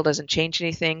and it still doesn't change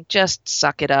anything, just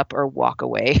suck it up or walk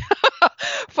away.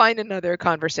 Find another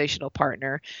conversational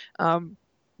partner,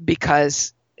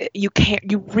 because you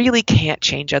really can't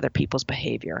change other people's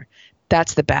behavior.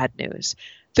 That's the bad news.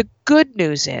 The good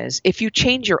news is, if you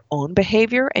change your own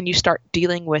behavior and you start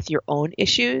dealing with your own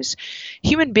issues,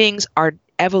 human beings are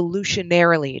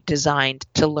evolutionarily designed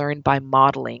to learn by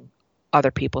modeling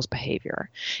other people's behavior.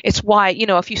 It's why,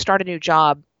 if you start a new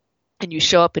job and you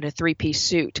show up in a 3-piece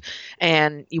suit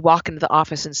and you walk into the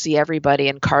office and see everybody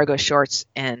in cargo shorts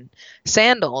and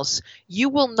sandals, you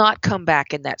will not come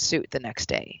back in that suit the next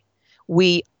day.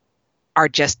 We are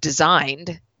just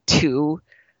designed to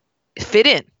fit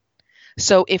in.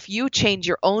 So if you change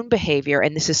your own behavior,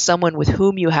 and this is someone with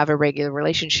whom you have a regular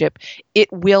relationship,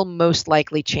 it will most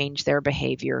likely change their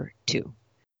behavior too.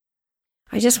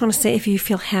 I just want to say, if you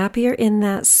feel happier in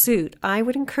that suit, I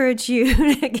would encourage you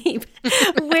to keep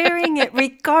wearing it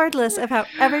regardless of how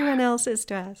everyone else is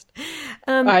dressed.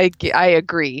 I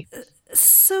agree.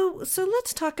 So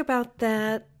let's talk about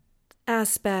that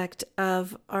aspect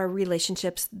of our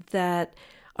relationships that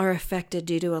are affected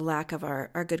due to a lack of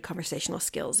our good conversational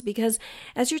skills. Because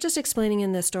as you're just explaining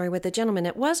in this story with the gentleman,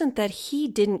 it wasn't that he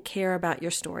didn't care about your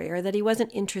story, or that he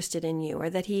wasn't interested in you, or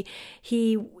that he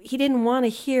didn't want to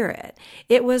hear it.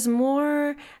 It was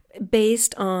more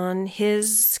based on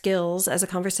his skills as a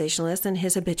conversationalist and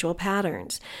his habitual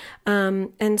patterns.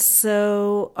 And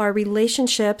so our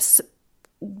relationships,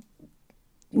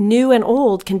 new and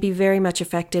old, can be very much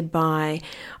affected by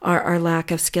our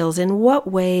lack of skills. In what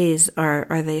ways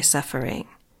are they suffering?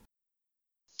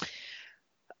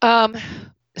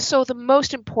 So the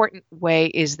most important way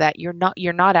is that you're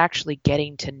not actually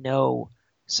getting to know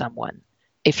someone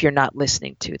if you're not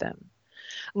listening to them.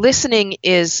 Listening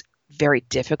is very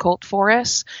difficult for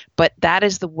us, but that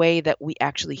is the way that we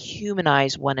actually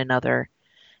humanize one another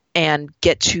and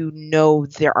get to know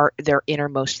their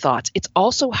innermost thoughts. It's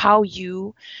also how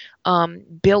you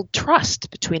build trust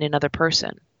between another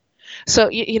person. So,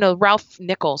 Ralph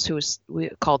Nichols, who was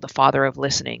called the father of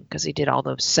listening because he did all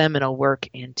the seminal work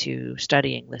into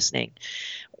studying listening,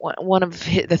 one of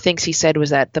the things he said was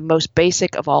that the most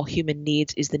basic of all human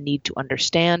needs is the need to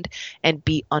understand and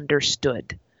be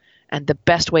understood. And the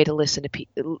best way to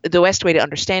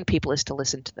understand people is to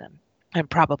listen to them. I'm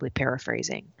probably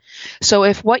paraphrasing. So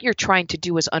if what you're trying to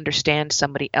do is understand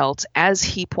somebody else, as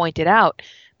he pointed out,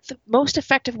 the most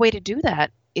effective way to do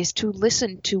that is to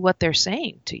listen to what they're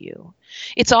saying to you.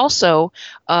 It's also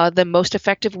the most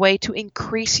effective way to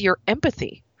increase your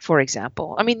empathy, for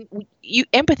example. I mean,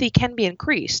 empathy can be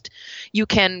increased. You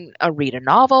can read a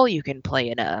novel, you can play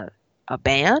in a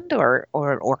band or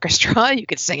an orchestra, you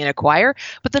could sing in a choir,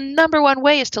 but the number one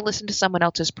way is to listen to someone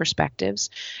else's perspectives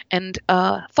and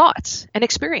thoughts and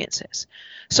experiences.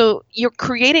 So you're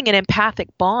creating an empathic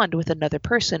bond with another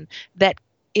person that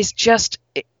is just,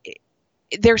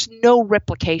 there's no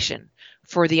replication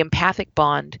for the empathic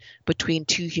bond between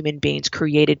two human beings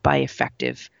created by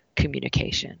effective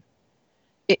communication.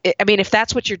 If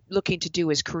that's what you're looking to do,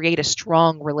 is create a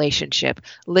strong relationship,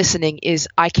 listening is,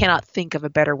 I cannot think of a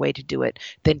better way to do it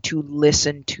than to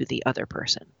listen to the other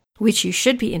person. which you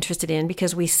should be interested in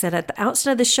because we said at the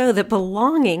outset of the show that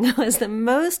belonging was the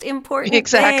most important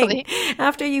thing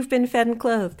after you've been fed and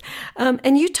clothed.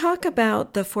 And you talk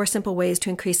about the 4 simple ways to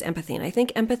increase empathy. And I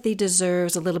think empathy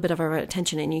deserves a little bit of our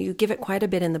attention, and you give it quite a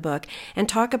bit in the book, and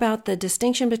talk about the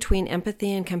distinction between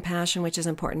empathy and compassion, which is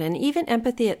important. And even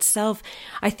empathy itself,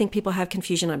 I think people have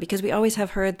confusion on, because we always have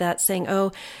heard that saying,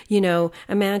 oh,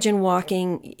 imagine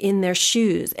walking in their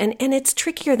shoes. And it's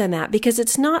trickier than that, because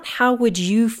it's not how would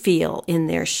you feel in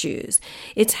their shoes.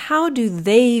 It's how do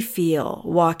they feel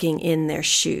walking in their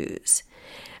shoes.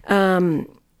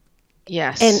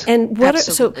 Yes. And what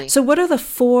so what are the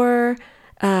 4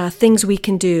 things we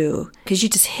can do? Because you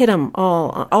just hit them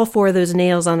all 4 of those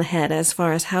nails on the head as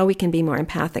far as how we can be more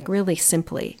empathic, really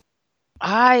simply.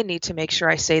 I need to make sure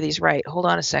I say these right. Hold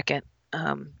on a second.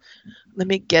 Let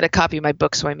me get a copy of my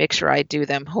book so I make sure I do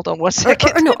them. Hold on one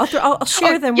second. No, I'll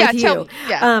share them with you.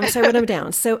 Yeah. So I wrote them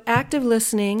down. So active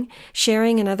listening,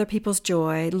 sharing in other people's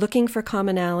joy, looking for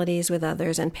commonalities with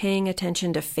others, and paying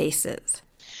attention to faces.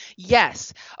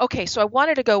 Yes. Okay, so I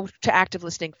wanted to go to active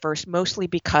listening first, mostly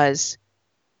because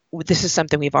this is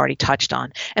something we've already touched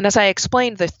on. And as I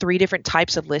explained, the 3 different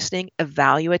types of listening,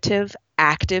 evaluative,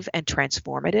 active, and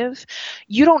transformative,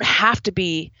 you don't have to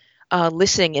be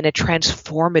listening in a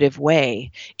transformative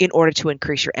way in order to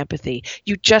increase your empathy.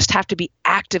 You just have to be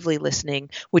actively listening,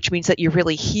 which means that you're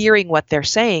really hearing what they're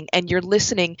saying, and you're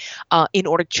listening in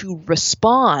order to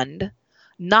respond,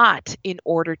 not in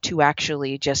order to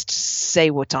actually just say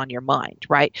what's on your mind,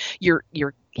 right? You're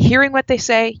hearing what they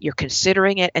say, you're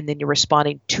considering it, and then you're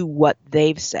responding to what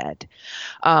they've said,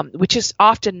 which is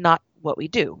often not what we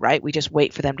do, right? We just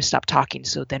wait for them to stop talking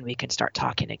so then we can start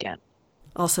talking again.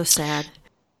 Also sad.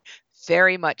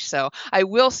 Very much so. I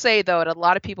will say, though, that a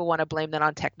lot of people want to blame that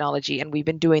on technology, and we've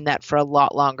been doing that for a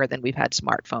lot longer than we've had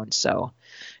smartphones. So,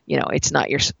 it's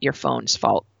not your phone's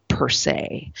fault per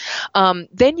se.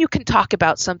 Then you can talk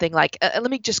about something like, let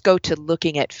me just go to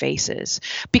looking at faces,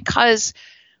 because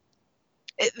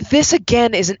this,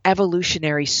 again, is an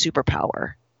evolutionary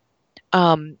superpower.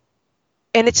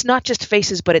 And it's not just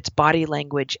faces, but it's body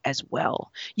language as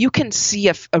well. You can see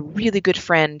a really good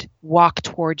friend walk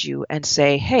towards you and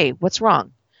say, hey, what's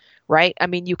wrong? Right? I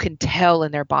mean, you can tell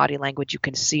in their body language. You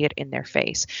can see it in their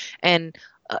face. And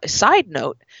side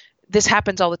note, this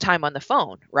happens all the time on the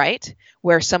phone, right?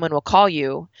 Where someone will call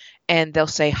you and they'll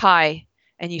say, hi,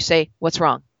 and you say, what's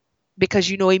wrong? Because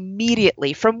you know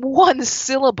immediately from one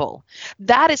syllable.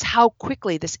 That is how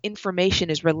quickly this information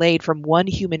is relayed from one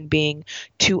human being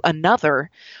to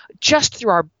another, just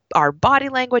through our body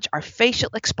language, our facial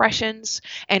expressions,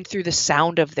 and through the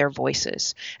sound of their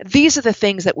voices. These are the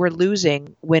things that we're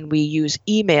losing when we use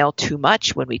email too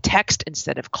much, when we text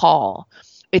instead of call.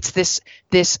 It's this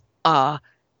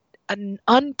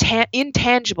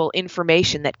intangible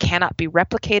information that cannot be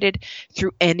replicated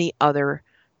through any other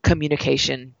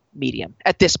communication medium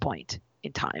at this point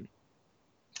in time.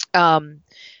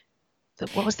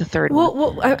 What was the third one?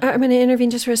 Well, I'm going to intervene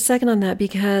just for a second on that,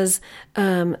 because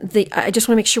I just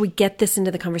want to make sure we get this into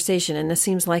the conversation, and this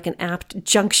seems like an apt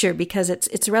juncture because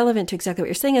it's relevant to exactly what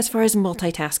you're saying as far as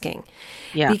multitasking.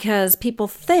 Yeah. Because people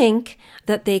think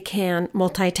that they can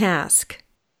multitask.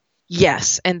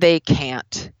 Yes, and they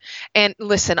can't. And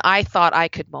listen, I thought I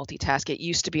could multitask. It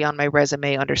used to be on my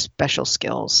resume under special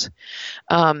skills.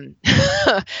 But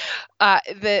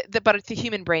the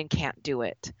human brain can't do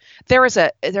it. There is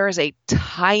a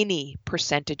tiny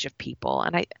percentage of people,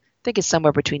 and I think it's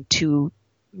somewhere between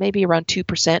maybe around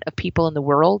 2% of people in the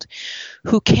world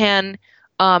who can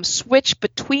switch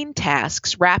between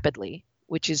tasks rapidly,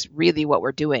 which is really what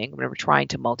we're doing when we're trying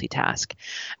to multitask,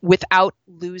 without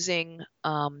losing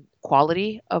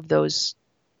quality of those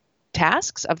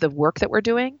tasks, of the work that we're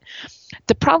doing.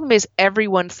 The problem is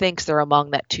everyone thinks they're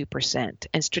among that 2%,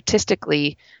 and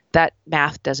statistically, that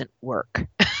math doesn't work.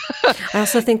 I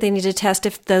also think they need to test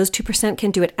if those 2%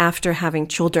 can do it after having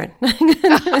children.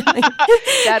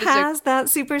 Has that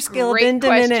super skill been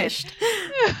diminished?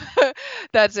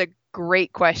 That's a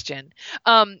great question.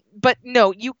 But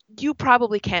no, you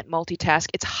probably can't multitask.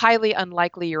 It's highly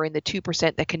unlikely you're in the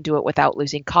 2% that can do it without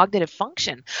losing cognitive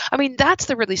function. I mean, that's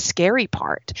the really scary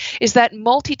part, is that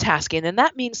multitasking, and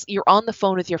that means you're on the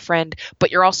phone with your friend,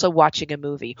 but you're also watching a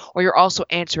movie, or you're also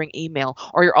answering email,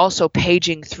 or you're also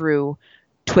paging through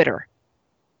Twitter.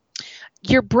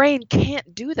 Your brain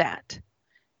can't do that.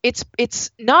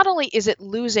 It's not only is it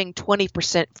losing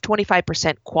 20%,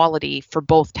 25% quality for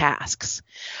both tasks,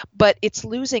 but it's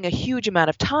losing a huge amount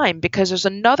of time because there's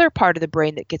another part of the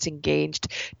brain that gets engaged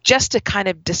just to kind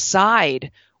of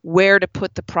decide where to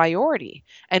put the priority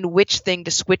and which thing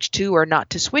to switch to or not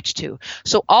to switch to.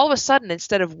 So all of a sudden,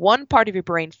 instead of one part of your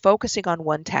brain focusing on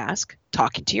one task,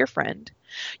 talking to your friend,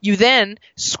 you then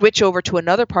switch over to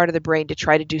another part of the brain to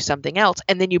try to do something else.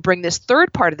 And then you bring this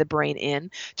third part of the brain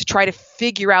in to try to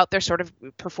figure out their sort of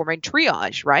performing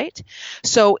triage, right?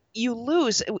 So you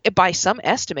lose, by some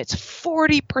estimates,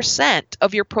 40%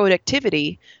 of your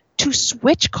productivity to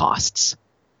switch costs.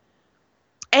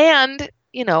 And,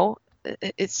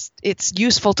 it's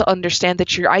useful to understand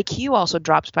that your IQ also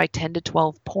drops by 10 to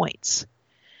 12 points.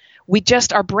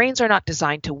 Our brains are not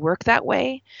designed to work that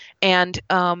way. And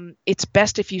it's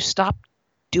best if you stop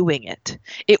doing it.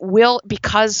 It will,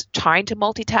 because trying to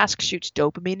multitask shoots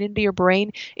dopamine into your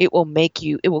brain, it will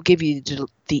give you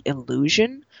the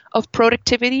illusion of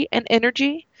productivity and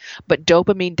energy, but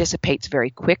dopamine dissipates very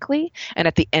quickly. And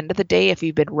at the end of the day, if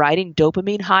you've been riding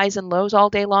dopamine highs and lows all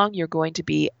day long, you're going to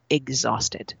be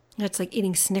exhausted. It's like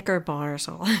eating Snicker bars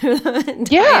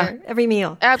every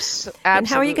meal. Absolutely. And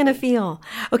how are you going to feel?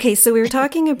 Okay, so we were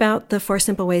talking about the 4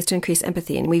 simple ways to increase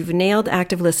empathy, and we've nailed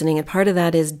active listening, and part of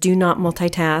that is do not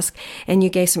multitask, and you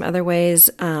gave some other ways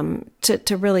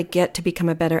to really get to become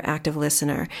a better active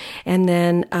listener. And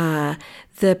then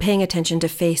the paying attention to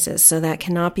faces, so that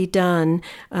cannot be done.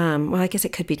 Well, I guess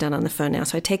it could be done on the phone now,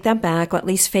 so I take that back, or at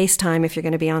least FaceTime if you're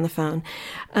going to be on the phone.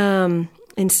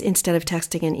 Instead of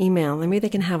texting and email. Maybe they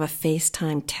can have a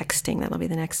FaceTime texting. That'll be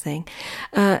the next thing.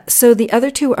 So the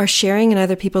other two are sharing in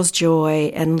other people's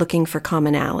joy and looking for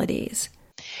commonalities.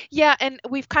 Yeah, and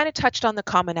we've kind of touched on the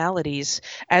commonalities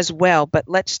as well, but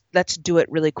let's do it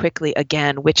really quickly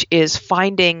again, which is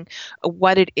finding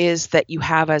what it is that you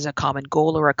have as a common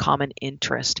goal or a common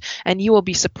interest. And you will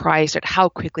be surprised at how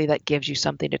quickly that gives you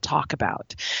something to talk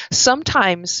about.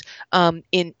 Sometimes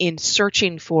in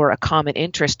searching for a common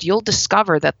interest, you'll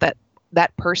discover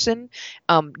that person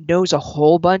knows a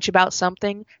whole bunch about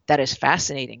something that is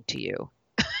fascinating to you.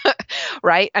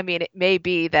 Right? I mean, it may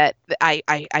be that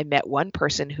I met one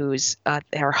person whose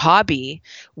their hobby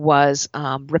was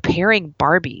repairing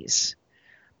Barbies.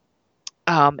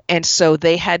 And so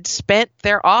they had spent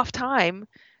their off time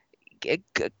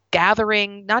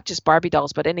gathering not just Barbie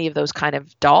dolls, but any of those kind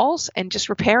of dolls and just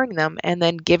repairing them and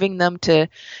then giving them to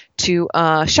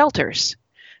shelters,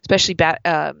 especially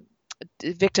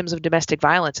victims of domestic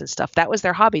violence and stuff. That was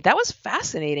their hobby. That was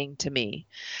fascinating to me,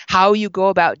 how you go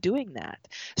about doing that.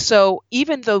 So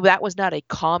even though that was not a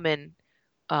common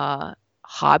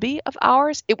hobby of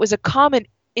ours, it was a common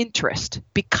interest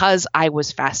because I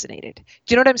was fascinated. Do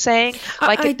you know what I'm saying?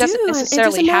 Like it doesn't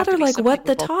necessarily have to be like what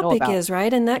the we both know topic about. is,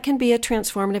 right? And that can be a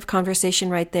transformative conversation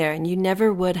right there. And you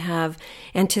never would have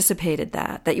anticipated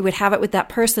that you would have it with that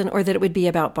person or that it would be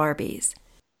about Barbies.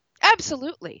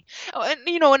 Absolutely. Oh, and,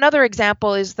 another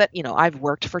example is that, I've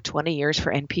worked for 20 years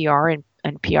for NPR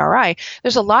and PRI.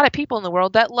 There's a lot of people in the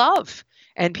world that love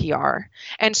NPR.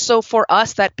 And so for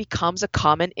us, that becomes a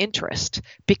common interest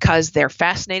because they're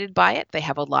fascinated by it. They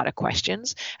have a lot of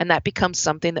questions, and that becomes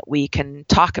something that we can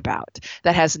talk about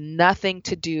that has nothing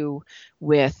to do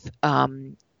with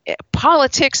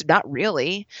politics, not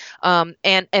really,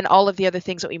 and all of the other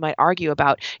things that we might argue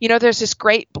about. There's this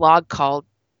great blog called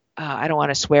I don't want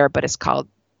to swear, but it's called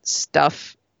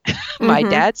Stuff My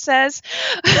Dad Says.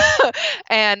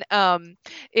 And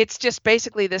it's just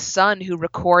basically this son who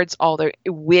records all the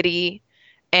witty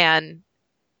and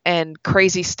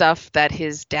crazy stuff that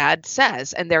his dad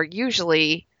says. And they're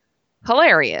usually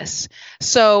hilarious.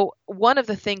 So one of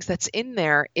the things that's in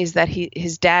there is that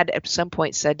his dad at some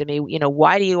point said to me,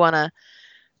 why do you want to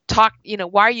talk?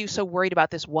 Why are you so worried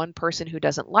about this one person who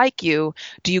doesn't like you?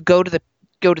 Do you go to the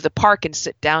park and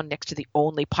sit down next to the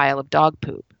only pile of dog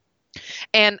poop?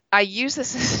 And I use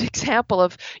this as an example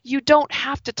of you don't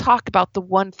have to talk about the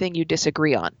one thing you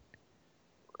disagree on.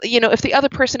 If the other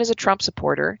person is a Trump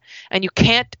supporter and you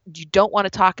don't want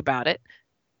to talk about it,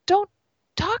 don't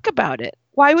talk about it.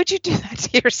 Why would you do that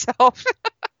to yourself?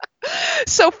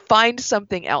 So find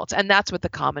something else. And that's what the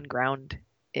common ground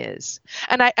is.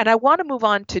 And I want to move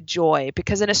on to joy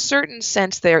because in a certain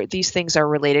sense these things are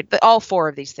related. All 4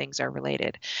 of these things are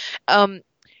related.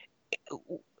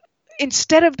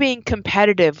 Instead of being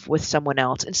competitive with someone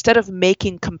else, instead of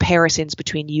making comparisons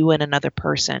between you and another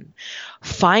person,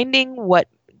 finding what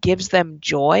gives them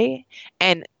joy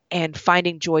and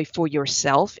finding joy for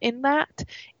yourself in that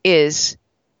is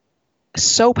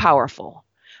so powerful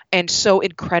and so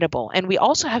incredible. And we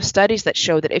also have studies that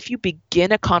show that if you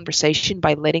begin a conversation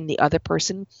by letting the other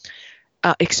person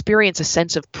experience a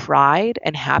sense of pride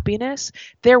and happiness,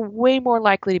 they're way more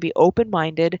likely to be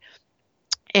open-minded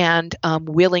and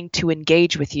willing to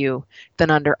engage with you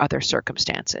than under other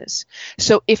circumstances.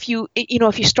 So if you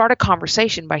start a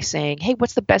conversation by saying, hey,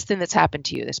 what's the best thing that's happened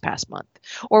to you this past month?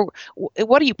 Or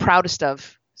what are you proudest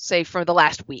of, say, for the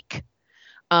last week?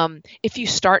 If you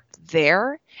start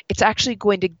there, it's actually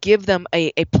going to give them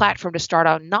a platform to start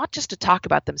out, not just to talk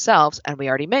about themselves. And we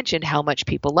already mentioned how much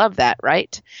people love that,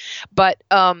 right? But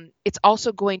it's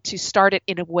also going to start it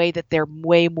in a way that they're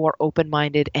way more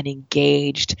open-minded and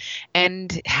engaged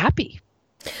and happy.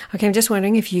 Okay, I'm just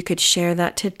wondering if you could share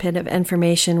that tidbit of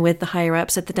information with the higher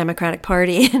ups at the Democratic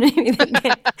Party, and maybe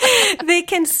they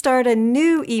can start a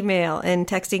new email and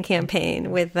texting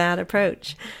campaign with that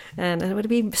approach. And it would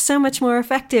be so much more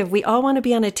effective. We all want to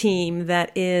be on a team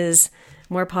that is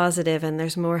more positive and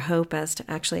there's more hope as to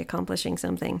actually accomplishing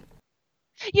something.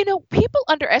 People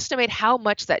underestimate how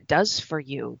much that does for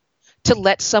you to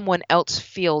let someone else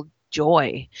feel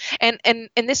joy. And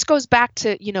this goes back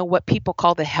to, what people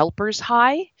call the helper's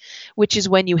high, which is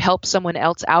when you help someone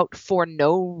else out for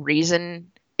no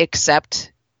reason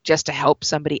except just to help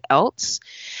somebody else.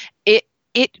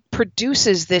 It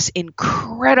produces this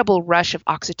incredible rush of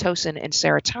oxytocin and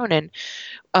serotonin,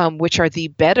 which are the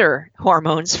better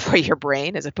hormones for your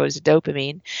brain as opposed to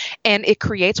dopamine. And it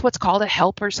creates what's called a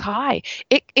helper's high.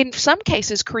 It, in some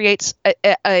cases, creates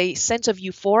a sense of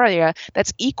euphoria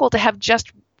that's equal to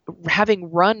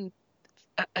having run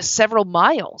several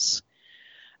miles.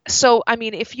 So,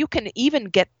 if you can even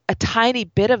get a tiny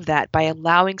bit of that by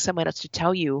allowing someone else to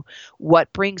tell you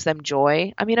what brings them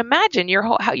joy, imagine your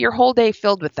whole day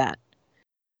filled with that.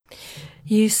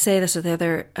 You say this with the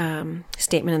other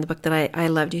statement in the book that I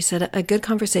loved. You said, a good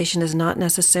conversation is not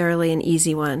necessarily an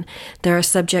easy one. There are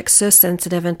subjects so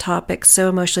sensitive and topics so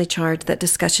emotionally charged that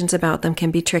discussions about them can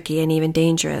be tricky and even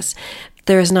dangerous.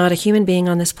 There is not a human being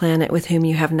on this planet with whom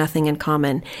you have nothing in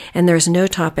common, and there is no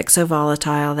topic so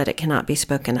volatile that it cannot be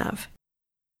spoken of.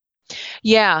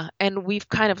 Yeah, and we've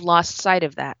kind of lost sight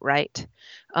of that, right?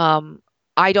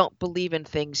 I don't believe in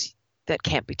things that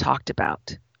can't be talked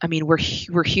about. We're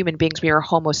human beings. We are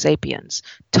Homo sapiens.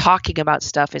 Talking about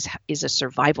stuff is a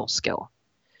survival skill.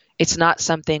 It's not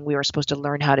something we were supposed to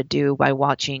learn how to do by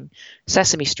watching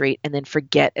Sesame Street and then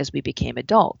forget as we became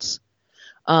adults.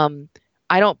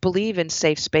 I don't believe in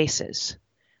safe spaces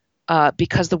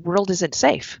because the world isn't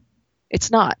safe. It's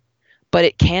not. But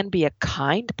it can be a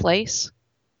kind place.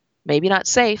 Maybe not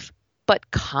safe,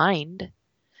 but kind.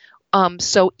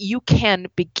 So you can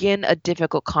begin a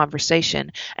difficult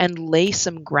conversation and lay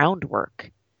some groundwork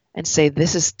and say,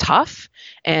 this is tough,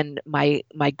 and my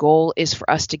goal is for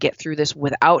us to get through this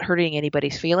without hurting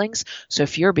anybody's feelings. So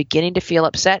if you're beginning to feel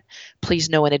upset, please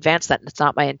know in advance that it's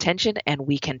not my intention, and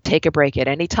we can take a break at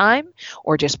any time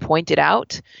or just point it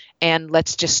out. And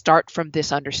let's just start from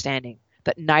this understanding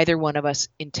that neither one of us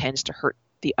intends to hurt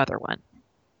the other one,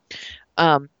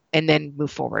 and then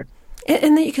move forward.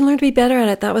 And that you can learn to be better at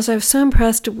it. I was so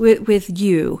impressed with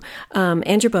you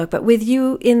and your book, but with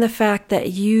you in the fact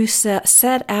that you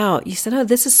set out, you said, oh,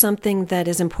 this is something that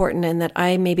is important and that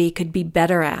I maybe could be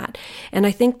better at. And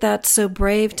I think that's so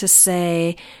brave to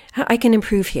say, I can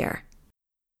improve here.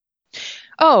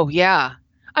 Oh, yeah.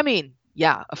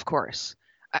 Yeah, of course.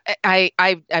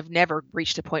 I've never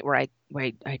reached a point where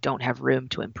I don't have room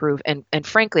to improve. And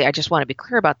frankly, I just want to be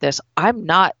clear about this. I'm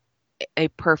not a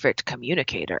perfect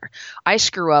communicator. I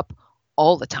screw up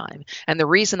all the time. And the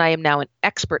reason I am now an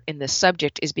expert in this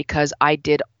subject is because I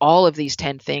did all of these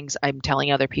 10 things I'm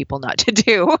telling other people not to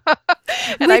do.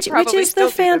 Which is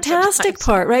the fantastic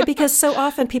part, right? Because so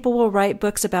often people will write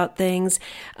books about things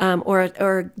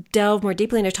or delve more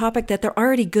deeply into a topic that they're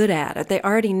already good at, or they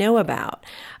already know about.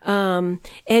 And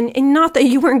not that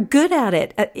you weren't good at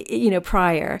it,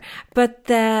 prior, but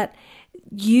that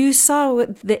you saw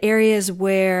the areas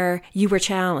where you were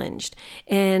challenged.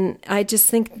 And I just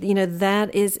think,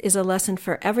 that is a lesson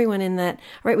for everyone in that,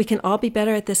 right, we can all be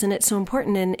better at this, and it's so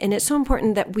important. And it's so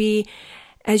important that we,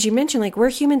 as you mentioned, we're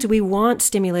humans, we want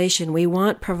stimulation, we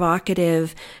want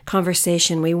provocative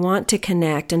conversation, we want to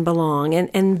connect and belong.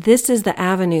 And this is the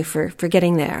avenue for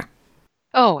getting there.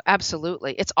 Oh,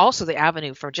 absolutely. It's also the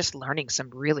avenue for just learning some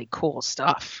really cool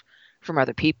stuff from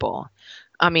other people.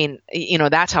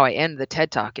 That's how I end the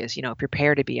TED Talk is,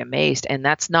 prepare to be amazed. And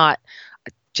that's not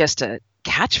just a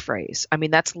catchphrase.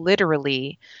 That's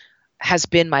literally has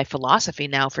been my philosophy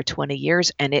now for 20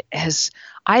 years. And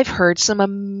I've heard some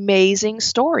amazing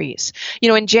stories.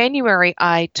 In January,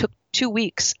 I took 2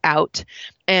 weeks out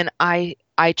and I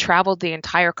traveled the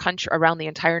entire country, around the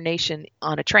entire nation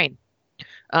on a train.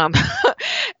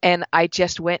 And I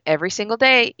just went every single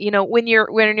day. When you're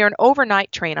an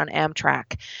overnight train on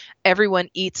Amtrak, everyone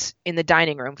eats in the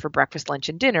dining room for breakfast, lunch,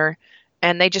 and dinner.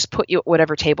 and they just put you at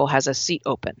whatever table has a seat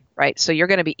open, right? So you're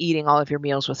going to be eating all of your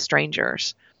meals with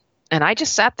strangers. And I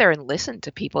just sat there and listened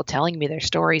to people telling me their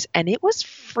stories, and it was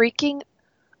freaking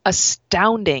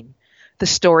astounding, the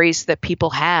stories that people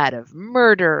had of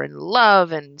murder and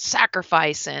love and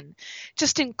sacrifice, and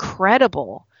just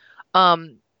incredible.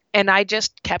 And I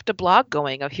just kept a blog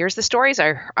going of here's the stories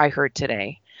I heard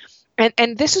today.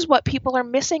 And this is what people are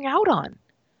missing out on.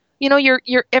 You know,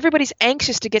 everybody's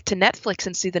anxious to get to Netflix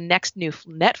and see the next new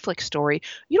Netflix story.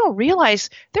 You don't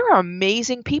realize there are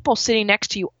amazing people sitting next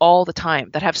to you all the time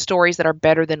that have stories that are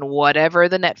better than whatever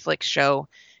the Netflix show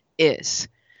is.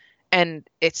 And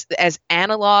it's as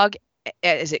analog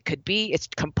as it could be. It's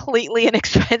completely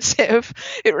inexpensive.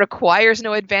 It requires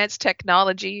no advanced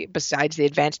technology besides the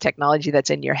advanced technology that's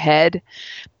in your head.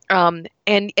 And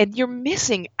you're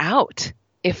missing out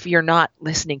if you're not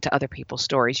listening to other people's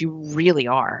stories. You really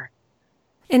are.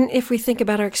 And if we think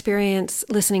about our experience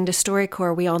listening to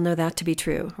StoryCorps, we all know that to be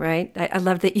true, right? I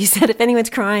love that you said if anyone's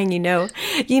crying, you know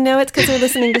it's because they're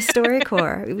listening to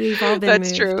StoryCorps. We've all been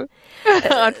That's moved. True.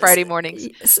 On Friday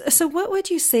mornings. So what would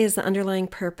you say is the underlying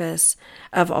purpose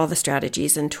of all the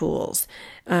strategies and tools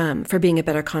for being a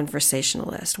better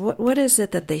conversationalist? What is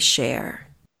it that they share?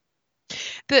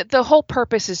 The whole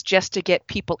purpose is just to get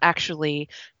people actually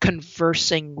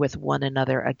conversing with one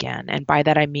another again. And by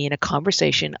that, I mean a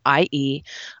conversation, i.e.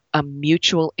 a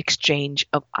mutual exchange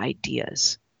of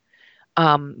ideas.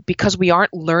 Because we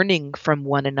aren't learning from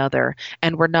one another,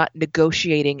 and we're not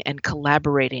negotiating and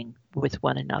collaborating with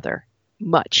one another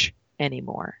much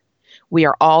anymore. We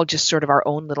are all just sort of our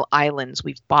own little islands.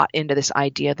 We've bought into this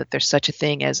idea that there's such a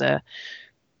thing as a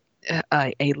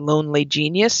lonely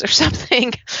genius or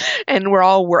something, and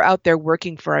we're out there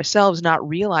working for ourselves, not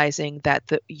realizing that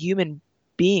the human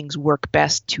beings work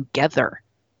best together.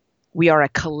 We are a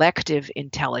collective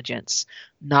intelligence,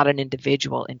 not an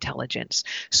individual intelligence.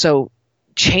 So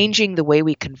changing the way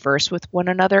we converse with one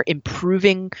another,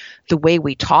 improving the way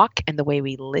we talk and the way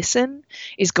we listen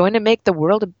is going to make the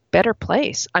world a better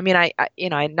place. I mean,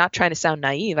 I'm not trying to sound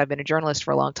naive. I've been a journalist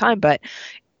for a long time, but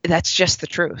that's just the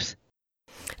truth.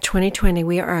 2020,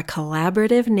 we are a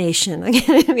collaborative nation.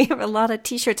 We have a lot of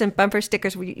T-shirts and bumper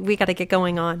stickers we got to get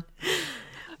going on.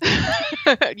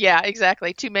 Yeah,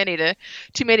 exactly. Too many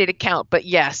to count. But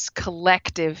yes,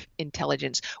 collective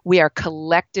intelligence. We are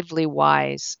collectively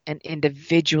wise and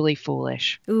individually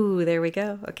foolish. Ooh, there we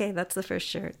go. Okay, that's the first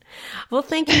shirt. Well,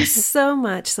 thank you so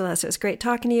much, Celeste. It was great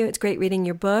talking to you. It's great reading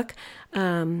your book.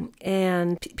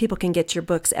 And people can get your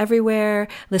books everywhere.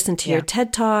 Listen to your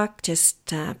TED Talk. Just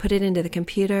put it into the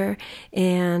computer.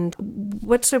 And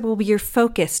what will be your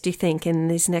focus, do you think, in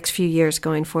these next few years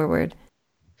going forward?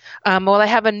 Well, I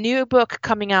have a new book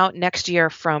coming out next year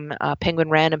from Penguin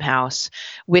Random House,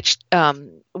 which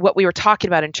what we were talking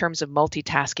about in terms of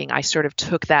multitasking, I sort of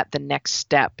took that the next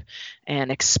step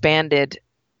and expanded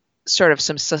sort of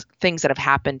some things that have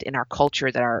happened in our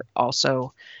culture that are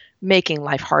also making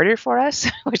life harder for us,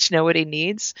 which nobody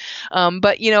needs.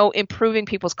 But, improving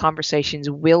people's conversations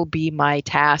will be my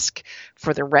task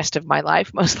for the rest of my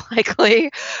life, most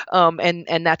likely.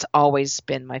 And that's always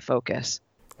been my focus.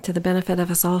 To the benefit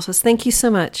of us all. So thank you so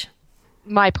much.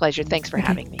 My pleasure. Thanks for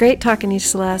having me. Great talking to you,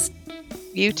 Celeste.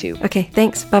 You too. Okay,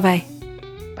 thanks. Bye-bye.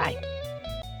 Bye.